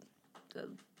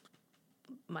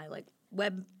my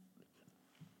web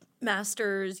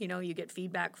masters, you get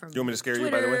feedback from. Do you want me to scare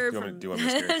Twitter, you, by the way? Do you want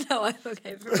me to scare you? No, I'm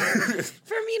okay.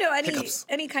 From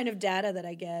any kind of data that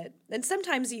I get, and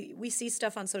sometimes we see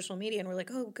stuff on social media and we're like,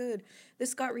 oh, good,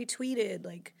 this got retweeted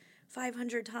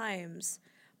 500 times.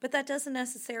 But that doesn't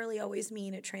necessarily always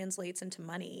mean it translates into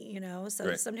money, you know?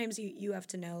 So sometimes you have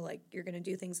to know, like, you're going to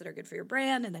do things that are good for your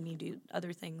brand, and then you do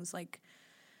other things like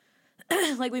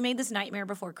like we made this Nightmare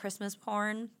Before Christmas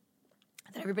porn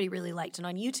that everybody really liked. And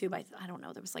on YouTube, I don't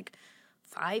know, there was like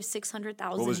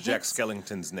 600,000 What was hits. Jack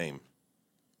Skellington's name?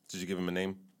 Did you give him a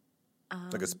name?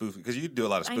 Like a spoof? Because you do a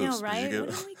lot of spoofs. I know, right?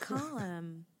 What do we call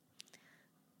him?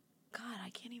 God, I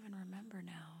can't even remember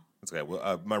now. That's okay.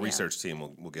 Well, my research team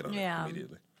will get on it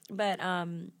immediately. But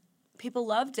people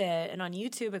loved it, and on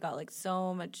YouTube it got like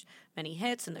many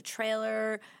hits, and the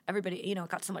trailer, everybody, you know, it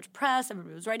got so much press,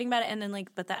 everybody was writing about it, and then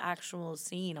like, but the actual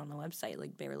scene on the website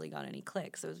like barely got any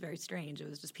clicks. It was very strange. It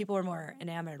was just people were more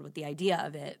enamored with the idea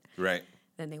of it, right,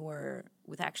 than they were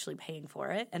with actually paying for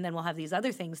it. And then we'll have these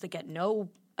other things that get no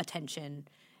attention,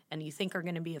 and you think are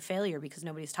going to be a failure because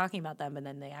nobody's talking about them, and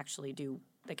then they actually do.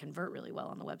 They convert really well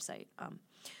on the website.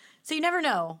 So you never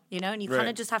know, you know, and you kind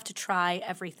of just have to try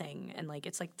everything. And, like,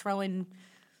 it's like throwing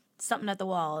something at the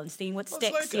wall and seeing what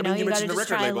sticks, like, you know? You got to just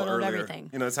try a little earlier. of everything.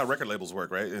 You know, that's how record labels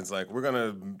work, right? It's like, we're going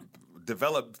to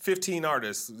develop 15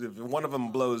 artists. If one of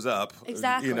them blows up,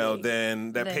 you know,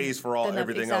 then that pays for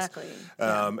everything else.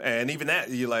 And even that,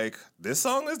 you're like, this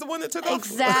song is the one that took off?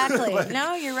 Exactly. Like,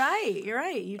 no, you're right. You're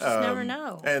right. You just never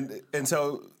know. And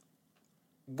so...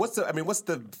 What's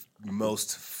the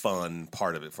most fun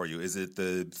part of it for you? Is it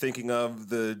the thinking of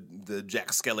the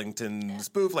Jack Skellington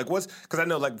spoof? Like because I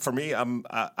know, like, for me,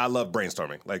 I love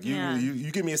brainstorming. Like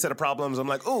you give me a set of problems, I'm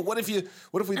like, oh, what if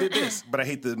we did this? But I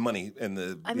hate the money and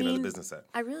the the business side.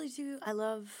 I really do. I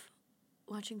love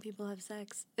watching people have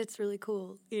sex. It's really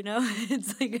cool, you know?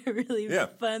 It's like a really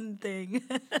fun thing.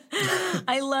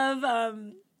 I love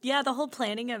the whole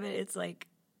planning of it. It's like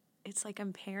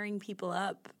I'm pairing people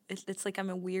up. It's like I'm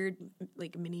a weird,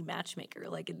 like, mini matchmaker.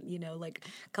 Like, you know, like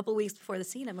a couple weeks before the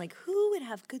scene, I'm like, who would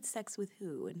have good sex with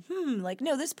who? And like,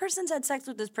 no, this person's had sex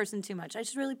with this person too much. I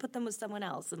should really put them with someone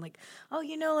else. And like, oh,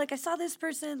 you know, like I saw this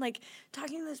person like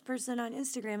talking to this person on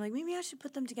Instagram. Like, maybe I should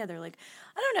put them together. Like,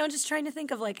 I don't know, just trying to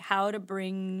think of like how to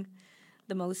bring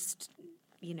the most,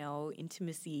 you know,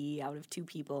 intimacy out of two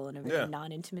people in a very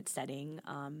non-intimate setting.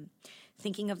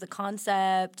 Thinking of the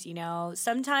concept, you know.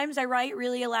 Sometimes I write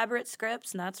really elaborate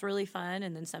scripts, and that's really fun.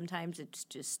 And then sometimes it's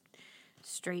just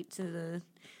straight to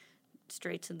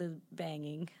the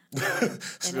banging.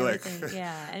 So you're like,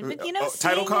 but you know,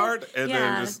 title card, and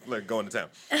then just like going to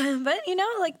town. But you know,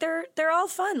 like they're all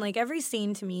fun. Like every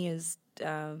scene to me is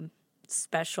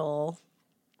special.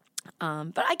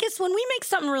 But I guess when we make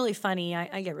something really funny,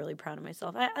 I get really proud of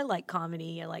myself. I like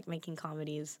comedy. I like making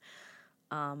comedies.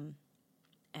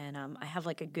 And I have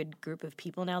like a good group of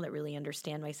people now that really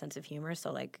understand my sense of humor.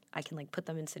 So like I can like put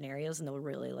them in scenarios and they'll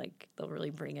really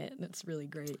bring it, and it's really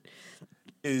great.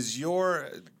 Is your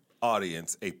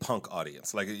audience a punk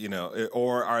audience? Like, you know,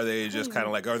 or are they just kind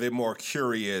of like, are they more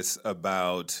curious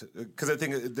about, because I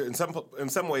think in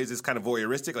some ways it's kind of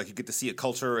voyeuristic, like you get to see a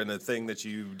culture and a thing that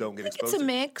you don't get exposed to? It's a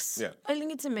mix. Yeah. I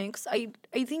think it's a mix. I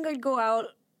think I'd go out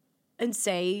and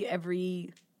say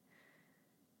every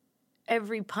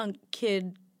punk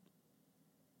kid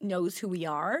knows who we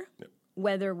are,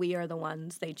 whether we are the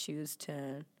ones they choose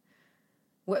to.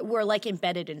 We're like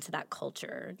embedded into that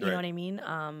culture. You know what I mean?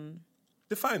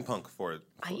 Define punk for it.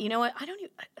 You know what?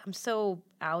 I'm so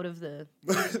out of the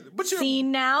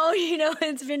scene now. You know,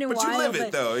 it's been a while. But you live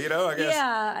it, though. You know, I guess.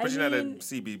 Yeah, but you're not a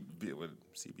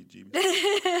CBGB.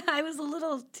 I was a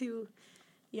little too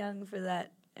young for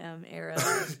that era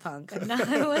of punk.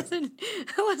 I wasn't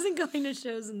going to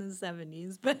shows in the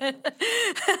 70s, but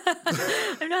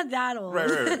I'm not that old. Right.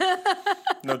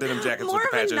 No denim jackets more with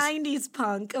the patches. More of a 90s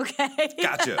punk, okay?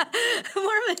 Gotcha.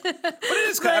 But it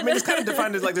is kind of, it's kind of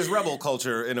defined as like this rebel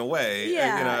culture in a way.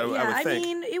 I would think. I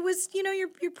mean, it was, you know,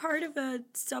 you're part of a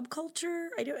subculture.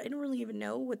 I don't really even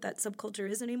know what that subculture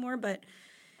is anymore, but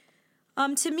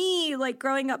to me, like,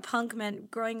 growing up punk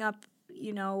meant growing up,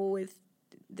 you know, with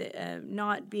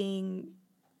not being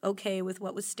okay with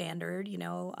what was standard, you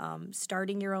know,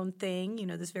 starting your own thing, you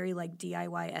know, this very like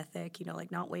DIY ethic, you know,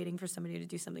 like not waiting for somebody to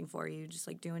do something for you, just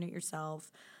like doing it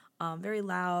yourself. Very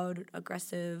loud,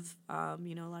 aggressive,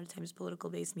 you know, a lot of times political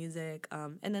based music,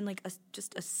 and then like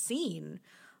just a scene,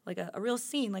 like a real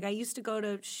scene. Like I used to go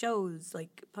to shows,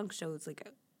 like punk shows, like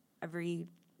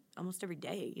almost every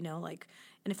day, you know, like,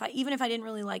 and even if I didn't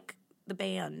really like the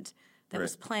band that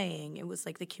was playing, it was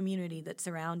like the community that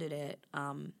surrounded it,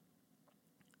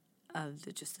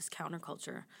 of just this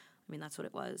counterculture. I mean, that's what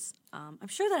it was. I'm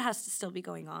sure that has to still be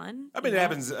going on. I mean, it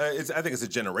happens. I think it's a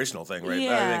generational thing, right?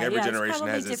 I think every generation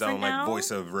has its own like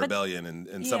voice of rebellion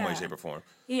in some way, shape, or form.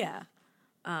 Yeah.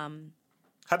 How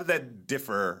did that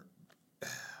differ?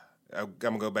 I'm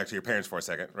gonna go back to your parents for a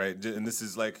second, right? And this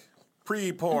is like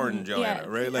pre-porn, Joanna,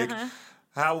 right? Like,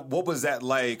 what was that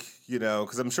like? You know,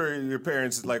 because I'm sure your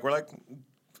parents were like,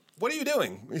 what are you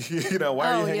doing? You know,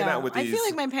 why are you hanging out with these? I feel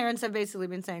like my parents have basically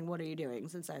been saying, what are you doing,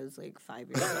 since I was like 5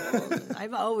 years old.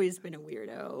 I've always been a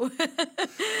weirdo.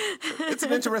 It's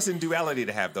an interesting duality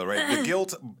to have, though, right? The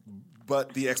guilt,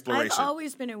 but the exploration. I've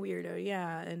always been a weirdo,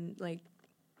 yeah. And like,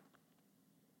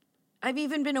 I've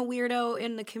even been a weirdo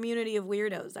in the community of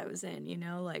weirdos I was in, you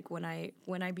know? Like when I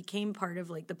became part of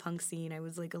like the punk scene, I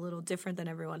was like a little different than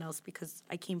everyone else because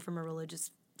I came from a religious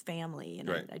family, and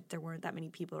there weren't that many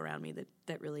people around me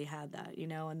that really had that, you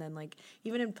know. And then like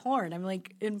even in porn, I'm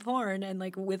like in porn, and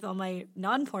like with all my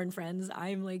non-porn friends,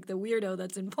 I'm like the weirdo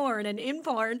that's in porn, and in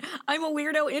porn I'm a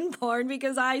weirdo in porn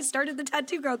because I started the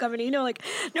Tattoo Girl company, you know. Like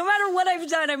no matter what I've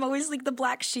done, I'm always like the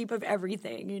black sheep of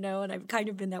everything, you know. And I've kind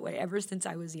of been that way ever since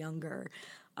I was younger,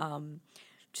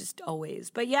 just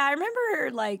always. But yeah, I remember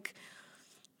like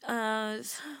when I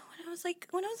was like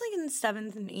in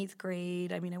 7th and 8th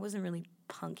grade. I mean, I wasn't really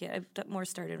punk yet. I more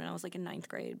started when I was like in 9th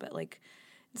grade, but like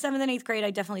in 7th and 8th grade,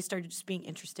 I definitely started just being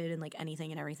interested in like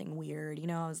anything and everything weird. You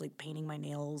know, I was like painting my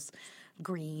nails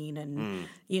green and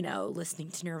you know,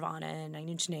 listening to Nirvana and Nine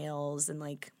Inch Nails and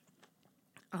like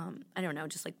I don't know,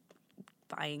 just like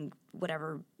buying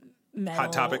whatever metal.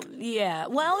 Hot Topic? Yeah.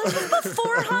 Well, this was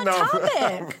before Hot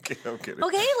Topic. I'm kidding.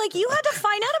 Okay, like you had to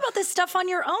find out about this stuff on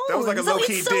your own. That was like a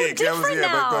low-key it's so dig. different but go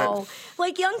now. ahead.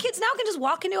 Like young kids now can just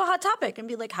walk into a Hot Topic and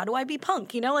be like, "How do I be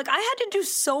punk?" You know, like I had to do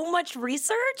so much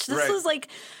research. This was like,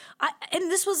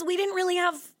 we didn't really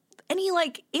have any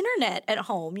like internet at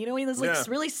home. You know, it was like this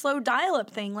really slow dial-up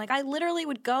thing. Like I literally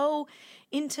would go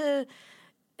into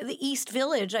the East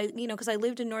Village. Because I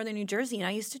lived in northern New Jersey, and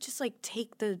I used to just like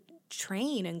take the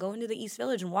train and go into the East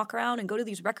Village and walk around and go to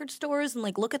these record stores and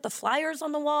like look at the flyers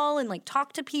on the wall and like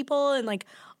talk to people, and like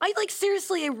I like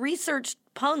seriously researched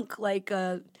punk like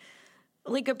a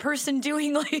person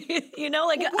doing like, you know,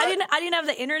 like I didn't have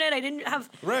the internet, I didn't have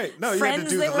friends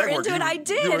that were into it. I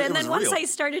did, and then once I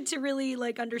started to really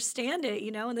like understand it,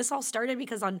 you know, and this all started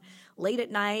because on late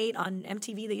at night on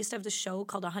MTV they used to have this show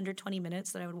called 120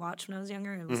 Minutes that I would watch when I was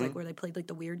younger. It was like where they played like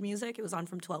the weird music. It was on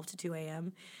from 12 to 2 a.m.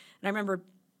 and I remember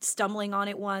stumbling on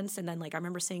it once, and then like I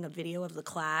remember seeing a video of The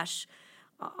Clash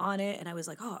on it, and I was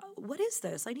like, oh, what is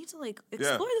this? I need to like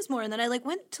explore this more. And then I like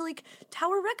went to like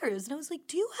Tower Records, and I was like,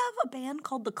 do you have a band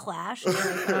called The Clash? And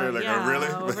they're like, yeah, really?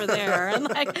 Over there. And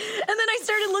then I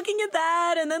started looking at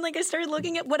that, and then like I started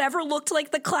looking at whatever looked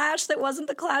like The Clash that wasn't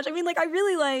The Clash. I mean, like I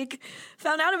really like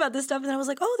found out about this stuff, and then I was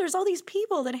like, oh, there's all these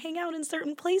people that hang out in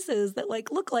certain places that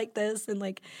like look like this and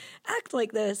like act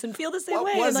like this and feel the same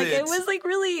way. And like it was like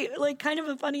really like kind of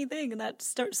a funny thing, and that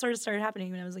sort of started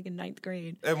happening when I was like in 9th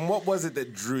grade. And what was it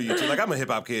that drew you to? Like, I'm a hip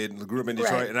hop kid, grew up in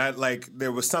Detroit, and I like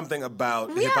there was something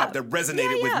about hip hop that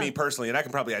resonated with me personally, and I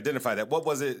can probably identify that. What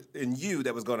was it in you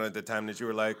that was going on at the time that you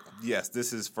were like, yes,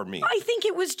 this is for me? I think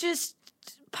it was just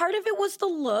part of it was the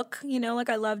look, you know, like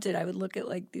I loved it. I would look at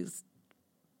like these.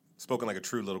 Spoken like a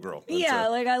true little girl.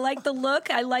 Like I like the look,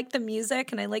 I like the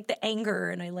music, and I like the anger,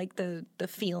 and I like the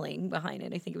feeling behind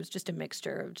it. I think it was just a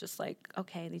mixture of just like,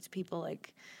 okay, these people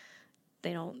like.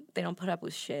 They don't put up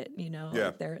with shit, you know. Yeah.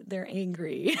 Like they're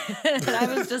angry, and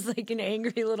I was just like an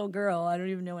angry little girl. I don't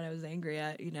even know what I was angry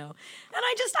at, you know. And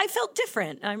I felt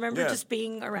different. I remember just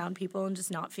being around people and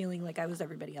just not feeling like I was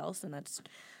everybody else, and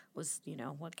was you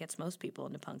know what gets most people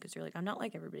into punk is you're like, I'm not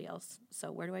like everybody else,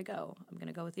 so where do I go? I'm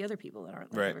gonna go with the other people that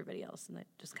aren't like everybody else, and that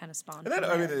just kind of spawned. And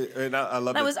I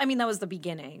love that. That was the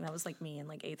beginning. That was like me in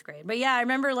like 8th grade. But yeah, I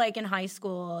remember like in high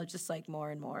school, just like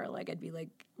more and more, like I'd be like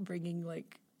bringing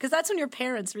like. Because that's when your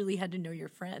parents really had to know your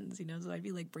friends, you know? So I'd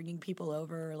be, like, bringing people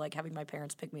over, or, like, having my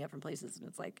parents pick me up from places. And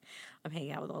it's, like, I'm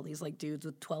hanging out with all these, like, dudes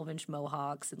with 12-inch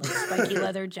mohawks and, like, spiky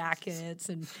leather jackets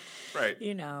and,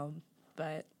 you know.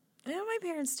 But, you know, my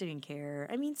parents didn't care.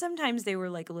 I mean, sometimes they were,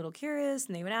 like, a little curious,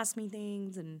 and they would ask me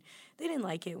things. And they didn't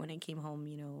like it when I came home,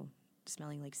 you know,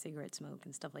 smelling like cigarette smoke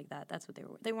and stuff like that. That's what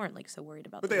they weren't like so worried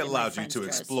about. But they allowed you to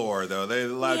explore, though. They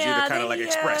allowed you to kind of like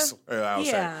express.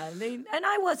 And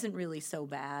I wasn't really so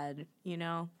bad, you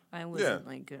know. I wasn't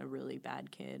like a really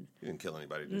bad kid. You didn't kill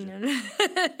anybody, did you?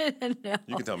 No.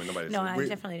 You can tell me nobody. No, I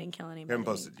definitely didn't kill anybody. Haven't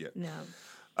posted yet. No.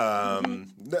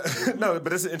 No,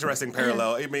 but it's an interesting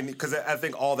parallel. I mean, because I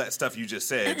think all that stuff you just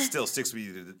said still sticks with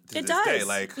you to this day.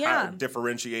 Like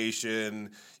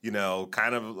differentiation, you know,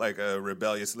 kind of like a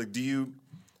rebellious. Like,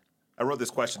 I wrote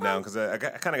this question down because I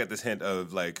kind of got this hint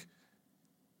of like,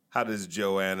 how does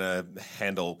Joanna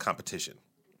handle competition?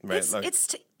 Right?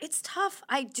 It's tough.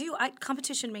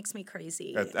 Competition makes me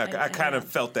crazy. I kind of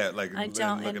felt that. Like I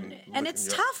don't, and it's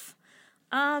tough.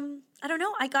 I don't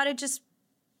know. I gotta just.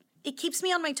 It keeps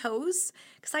me on my toes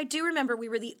because I do remember we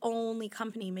were the only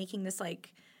company making this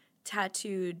like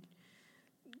tattooed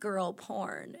girl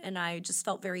porn, and I just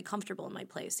felt very comfortable in my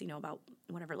place. About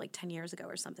whatever, like 10 years ago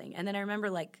or something. And then I remember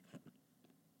like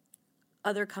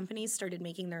other companies started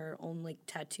making their own like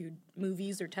tattooed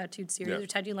movies or tattooed series or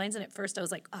tattooed lines. And at first I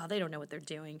was like, oh, they don't know what they're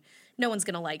doing. No one's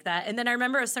gonna like that. And then I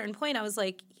remember at a certain point I was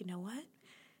like, you know what?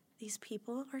 These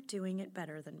people are doing it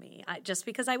better than me. Just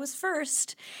because I was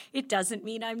first, it doesn't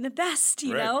mean I'm the best,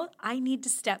 you know? I need to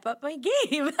step up my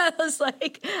game. I was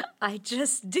like, I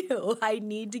just do. I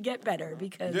need to get better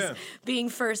because being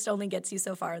first only gets you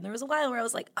so far. And there was a while where I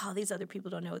was like, oh, these other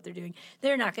people don't know what they're doing.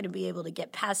 They're not going to be able to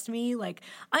get past me. Like,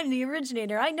 I'm the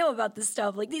originator. I know about this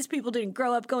stuff. Like, these people didn't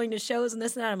grow up going to shows and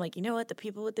this and that. I'm like, you know what? The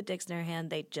people with the dicks in their hand,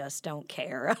 they just don't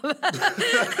care.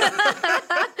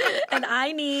 And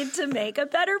I need to make a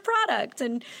better product.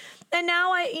 And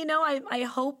now I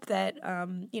hope that,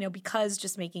 because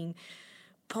just making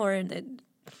porn that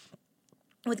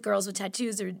with girls with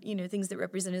tattoos or, things that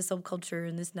represent a subculture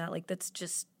and this and that, like, that's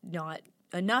just not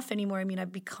enough anymore. I mean,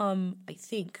 I've become, I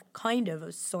think, kind of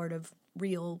a sort of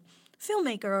real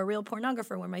filmmaker or a real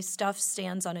pornographer where my stuff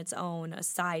stands on its own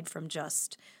aside from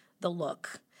just the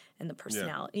look and the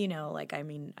personality.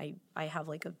 I have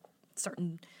like a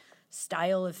certain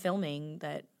style of filming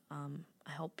that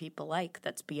I hope people like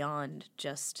that's beyond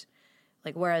just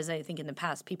like, whereas I think in the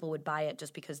past people would buy it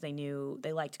just because they knew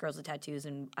they liked girls with tattoos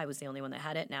and I was the only one that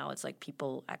had it. Now it's like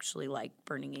people actually like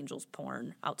Burning Angels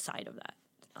porn outside of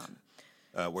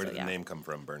that. Where did the name come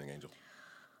from, Burning Angel?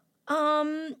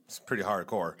 It's pretty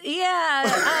hardcore. Yeah.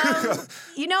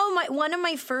 One of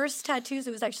my first tattoos,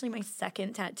 it was actually my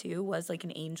second tattoo, was like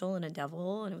an angel and a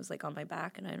devil, and it was like on my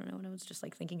back, and I don't know, and I was just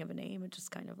like thinking of a name, it just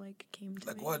kind of like came to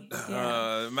me. Like what?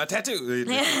 Yeah. My tattoo.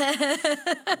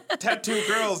 Tattoo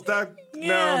girls. No,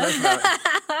 that's not.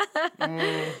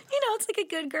 It's like a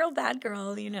good girl, bad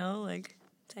girl, like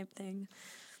type thing.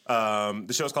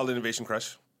 The show's called Innovation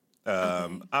Crush.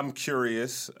 I'm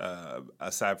curious,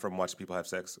 aside from watching people have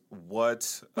sex,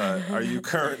 what are you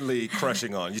currently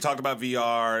crushing on? You talked about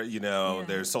VR,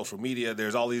 there's social media,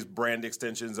 there's all these brand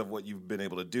extensions of what you've been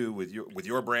able to do with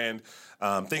your brand,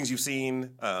 things you've seen,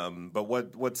 but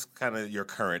what's kind of your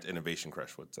current innovation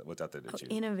crush? What's out there that you...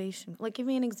 Innovation. Like, give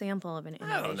me an example of an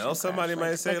innovation I don't know. crush. Somebody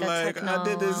might say, like I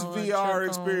did this VR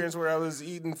experience where I was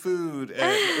eating food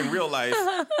in real life,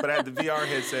 but I had the VR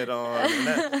headset on.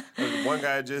 And one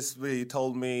guy he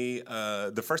told me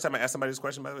the first time I asked somebody this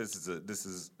question. By the way, this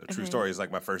is a true story. It's like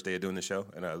my first day of doing the show,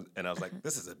 and I was like,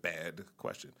 "This is a bad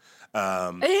question."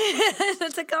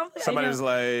 That's a compliment. Somebody was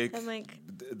like,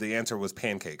 the answer was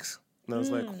pancakes, and I was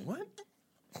like, "What?"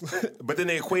 But then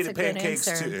they equated pancakes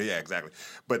to exactly.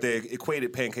 But they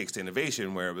equated pancakes to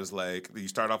innovation, where it was like you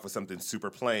start off with something super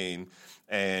plain,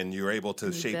 and you're able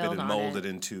to shape it and mold it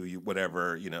into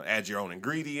whatever add your own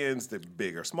ingredients, the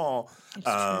big or small.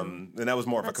 And that was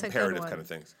more of a comparative kind of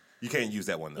thing. You can't use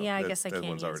that one though. Yeah, I guess I can't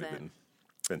use already it.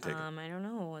 been taken. I don't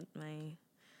know what my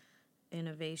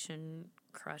innovation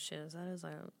crush is. That is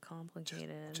a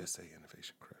complicated. Just say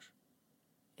innovation crush.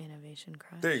 Innovation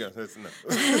crush. There you go. That's enough.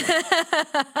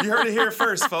 You heard it here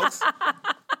first, folks.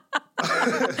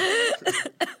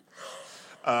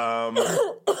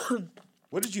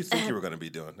 What did you think you were going to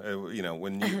be doing?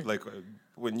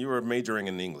 When you were majoring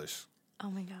in English.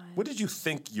 Oh my God. What did you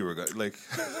think you were going like?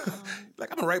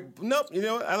 Like I'm gonna write. Nope.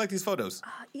 I like these photos.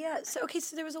 So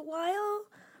there was a while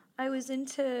I was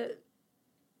into.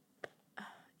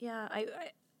 I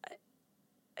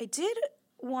did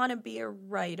want to be a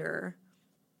writer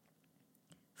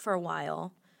for a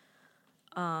while,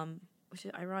 which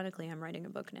ironically I'm writing a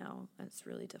book now. It's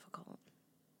really difficult.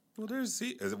 Well,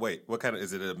 what kind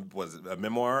of, was it a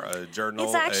memoir, a journal?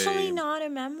 It's actually not a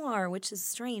memoir, which is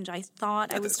strange. I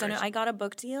thought I got a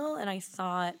book deal and I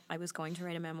thought I was going to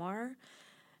write a memoir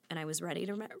and I was ready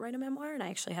to write a memoir and I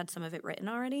actually had some of it written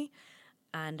already.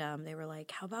 And they were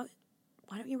like, why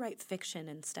don't you write fiction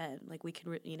instead? Like we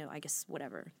could, I guess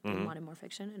whatever. They wanted more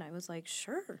fiction. And I was like,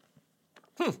 sure.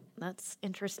 That's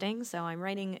interesting. So I'm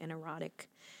writing an erotic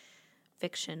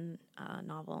fiction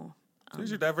novel. There's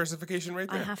your diversification right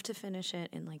there. I have to finish it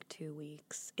in like 2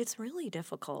 weeks. It's really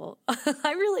difficult.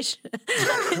 I really should.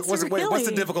 What's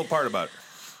the difficult part about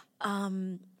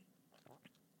it?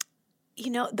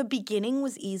 The beginning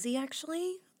was easy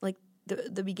actually. Like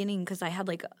the beginning, because I had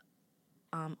like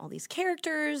all these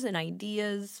characters and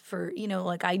ideas for,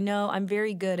 I know I'm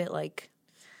very good at like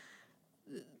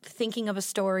thinking of a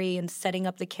story and setting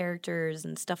up the characters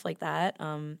and stuff like that.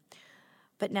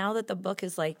 But now that the book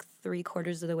is like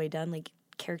 3/4 of the way done, like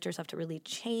characters have to really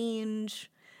change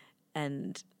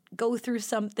and go through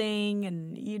something,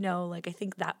 and like I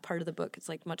think that part of the book is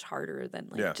like much harder than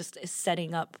like just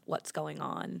setting up what's going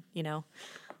on.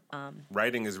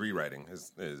 Writing is rewriting. And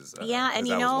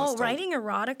writing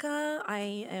erotica,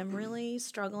 I am really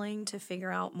struggling to figure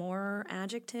out more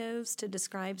adjectives to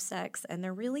describe sex, and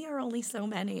there really are only so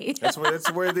many. That's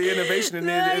where the innovation in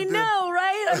it. I know,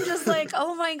 right? I'm just like,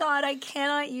 oh my God, I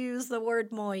cannot use the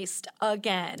word moist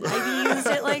again. I've used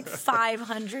it like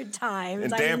 500 times.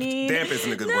 And damp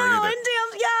isn't a good word either. And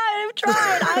damp, I've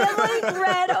tried. I have like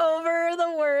read over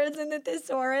the words in the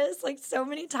thesaurus like so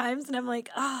many times, and I'm like,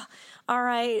 all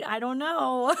right, I don't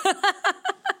know.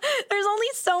 There's only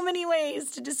so many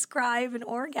ways to describe an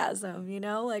orgasm,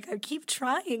 Like, I keep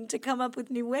trying to come up with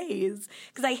new ways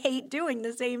because I hate doing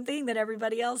the same thing that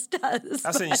everybody else does.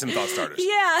 I'll send you some thought starters.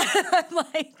 Yeah. I'm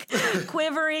like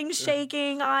quivering,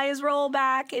 shaking, eyes roll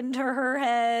back into her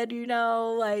head,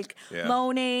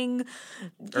 moaning,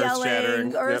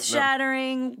 yelling,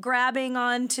 earth-shattering, grabbing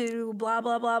onto blah,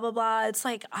 blah, blah, blah, blah. It's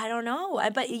like, I don't know.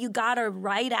 But you got to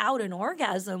write out an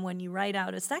orgasm when you write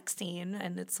out a sex scene,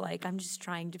 and it's like, I'm just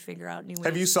trying to figure out new ways.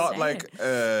 Have you sought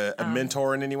a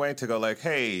mentor in any way to go like,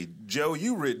 hey, Joe,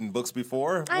 you've written books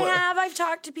before? I have. I've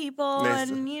talked to people,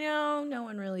 and no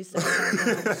one really says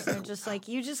that. They're just like,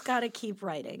 you just got to keep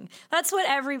writing. That's what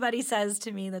everybody says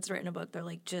to me that's written a book. They're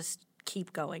like, just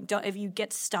keep going. If you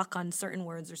get stuck on certain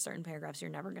words or certain paragraphs,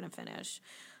 you're never going to finish.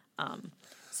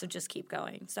 So just keep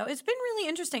going. So it's been really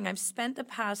interesting. I've spent the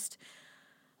past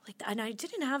and I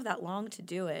didn't have that long to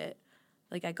do it.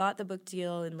 Like, I got the book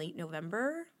deal in late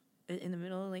November, in the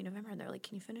middle of late November, and they're like,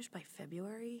 can you finish by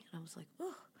February? And I was like,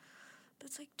 oh,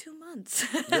 that's like 2 months.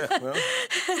 Yeah, well,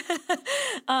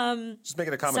 just make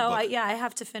it a comic book. I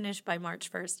have to finish by March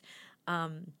 1st.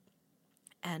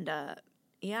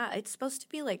 It's supposed to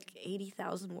be like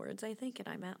 80,000 words, I think, and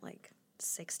I'm at like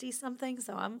 60 something,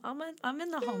 so I'm in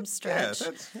the home stretch.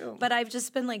 But I've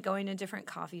just been like going to different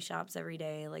coffee shops every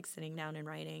day, like sitting down and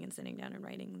writing.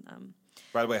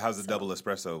 By the way, how's the double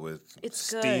espresso with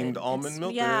steamed almond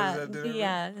milk?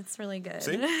 Yeah, it's really good.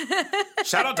 See?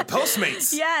 Shout out to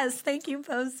Postmates. Yes, thank you,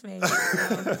 Postmates.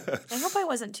 I hope I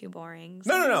wasn't too boring.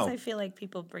 No. I feel like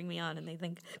people bring me on and they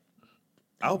think,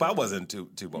 I hope I wasn't too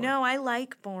boring. No, I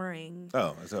like boring.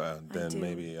 Oh, so then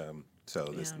maybe.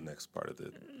 This next part of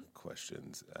the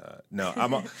questions.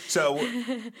 So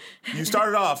you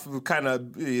started off kind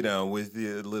of, with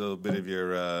a little bit of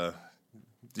your.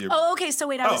 Oh, okay. So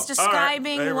wait, I was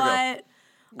describing what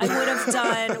I would have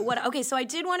done. Okay, so I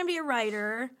did want to be a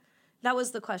writer. That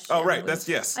was the question. Oh, right.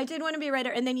 Yes. I did want to be a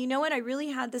writer, and then you know what? I really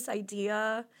had this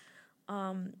idea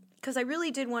because I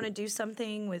really did want to do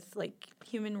something with like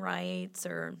human rights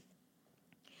or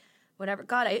whatever.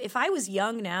 God, if I was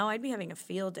young now, I'd be having a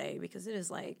field day because it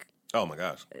is like, oh my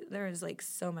gosh, there is like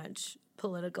so much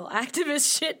political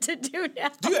activist shit to do now.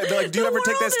 Do you ever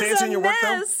take that stance in your work,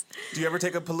 though? Do you ever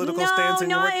take a political stance in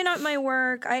your work? No, not in my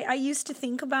work. I used to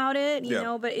think about it, you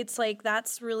know, but it's like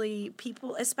that's really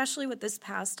people, especially with this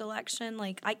past election,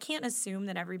 like I can't assume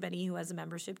that everybody who has a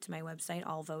membership to my website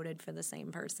all voted for the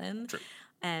same person. True.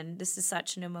 And this is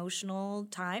such an emotional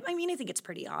time. I mean, I think it's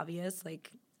pretty obvious,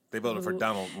 like, they voted for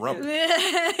Donald Trump.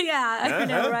 I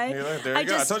know, right? There you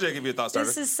go. I told you I'd give you a thought starter.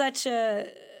 This is such a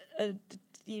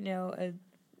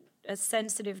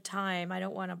sensitive time. I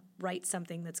don't want to write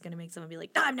something that's going to make someone be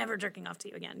like, no, I'm never jerking off to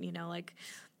you again.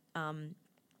 I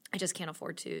just can't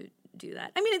afford to do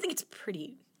that. I mean, I think it's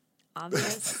pretty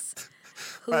obvious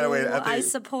who I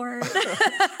support.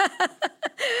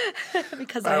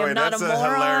 Because I am not a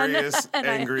moron. That's a hilarious,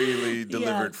 angrily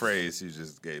delivered phrase you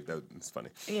just gave. It's funny.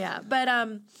 Yeah, but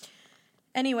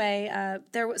anyway,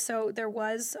 there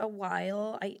was a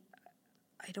while. I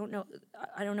don't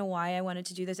know why I wanted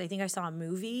to do this. I think I saw a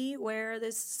movie where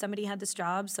somebody had this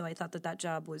job, so I thought that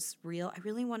job was real. I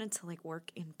really wanted to like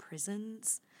work in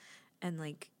prisons and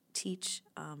like teach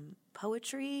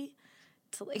poetry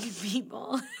to like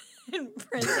people in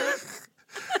prison.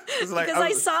 Because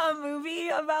I saw a movie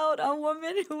about a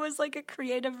woman who was like a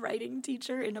creative writing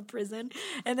teacher in a prison,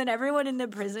 and then everyone in the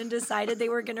prison decided they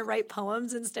were going to write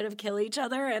poems instead of kill each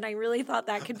other, and I really thought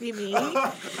that could be me.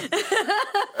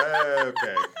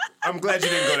 Okay. I'm glad you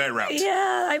didn't go that route.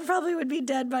 Yeah, I probably would be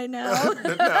dead by now. No. I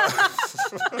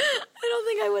don't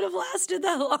think I would have lasted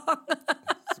that long.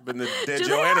 It's been the Dead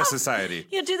Joanna Society.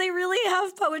 Yeah, do they really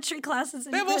have poetry classes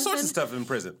in prison? They have all sorts of stuff in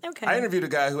prison. Okay. I interviewed a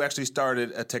guy who actually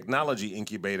started a technology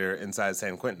incubator inside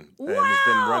San Quentin. Wow. And has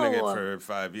been running it for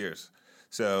 5 years.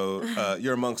 So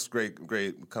you're amongst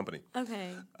great company.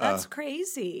 Okay, that's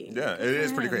crazy. Yeah, it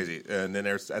is pretty crazy. And then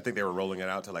I think they were rolling it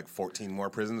out to like 14 more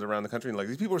prisons around the country. And like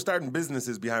these people were starting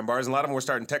businesses behind bars, and a lot of them were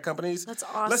starting tech companies. That's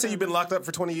awesome. Let's say you've been locked up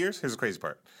for 20 years. Here's the crazy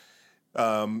part.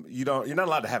 You're not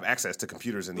allowed to have access to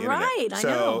computers and the internet. Right, I so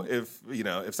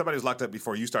know. if somebody was locked up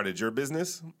before you started your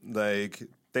business, like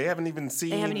they haven't even seen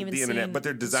the internet, but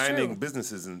they're designing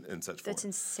businesses and such. That's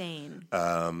insane.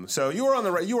 So you were on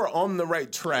the right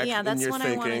track. Yeah, that's in your what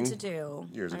thinking I wanted to do.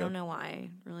 Years I ago. don't know why.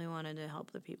 Really wanted to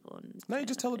help the people. And Now you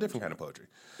just tell a different kind of poetry.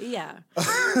 Yeah,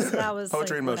 so that was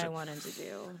Poetry in what motion. I wanted to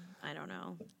do. I don't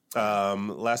know.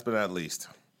 Last but not least.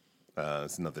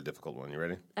 It's another difficult one. You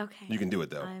ready? Okay. You can do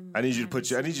it though. I need you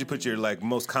to put your like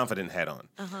most confident hat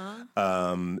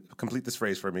on. Complete this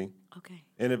phrase for me. Okay.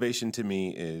 Innovation to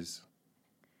me is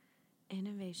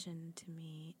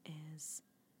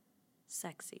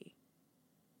sexy.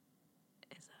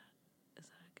 Is that a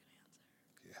good answer?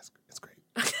 Yes, it's great.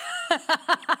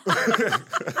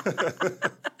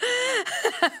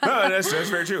 No, that's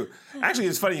very true. Actually,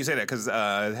 it's funny you say that because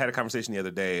I had a conversation the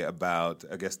other day about,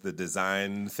 I guess, the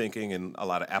design thinking in a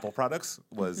lot of Apple products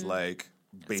was like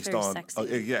based very on.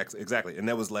 sexy. Yeah, exactly. And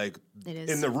that was like It is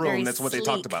in the room. very That's what they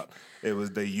talked sleek. about. It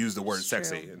was they used the word It's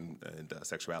sexy true. and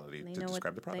sexuality They to know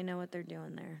describe the They product. know what they're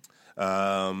doing there.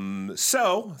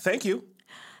 So thank you.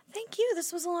 Thank you.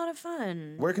 This was a lot of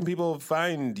fun. Where can people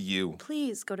find you?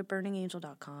 Please go to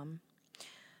burningangel.com.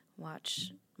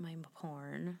 Watch my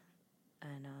porn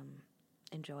and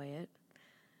enjoy it.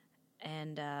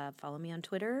 And follow me on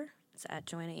Twitter. It's at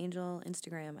Joanna Angel.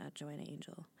 Instagram at Joanna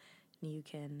Angel. And you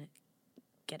can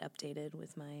get updated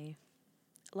with my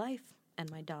life and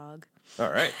my dog.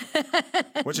 All right.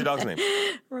 What's your dog's name?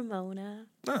 Ramona.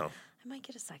 Oh. I might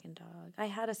get a second dog. I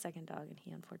had a second dog and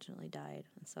he unfortunately died.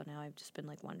 And so now I've just been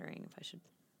like wondering if I should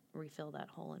refill that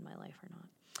hole in my life or not.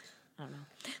 I don't know.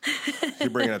 You're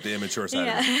bringing up the immature side of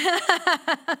Yeah.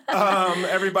 it.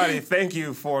 Everybody, thank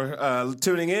you for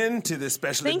tuning in to this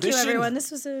special Thank you, edition everyone.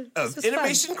 This was of fun.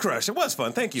 Innovation Crush. It was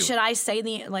fun. Thank you. Should I say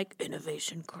the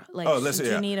innovation crush? Like, listen, do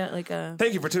yeah. you need a?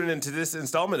 Thank you for tuning in to this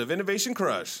installment of Innovation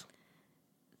Crush.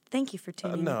 Thank you for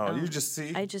tuning. You just see.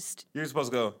 You're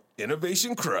supposed to go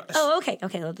Innovation Crush. Oh, okay.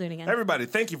 Okay, let's do it again. Everybody,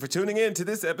 thank you for tuning in to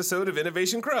this episode of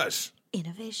Innovation Crush.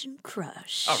 Innovation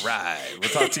Crush. All right. We'll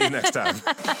talk to you next time.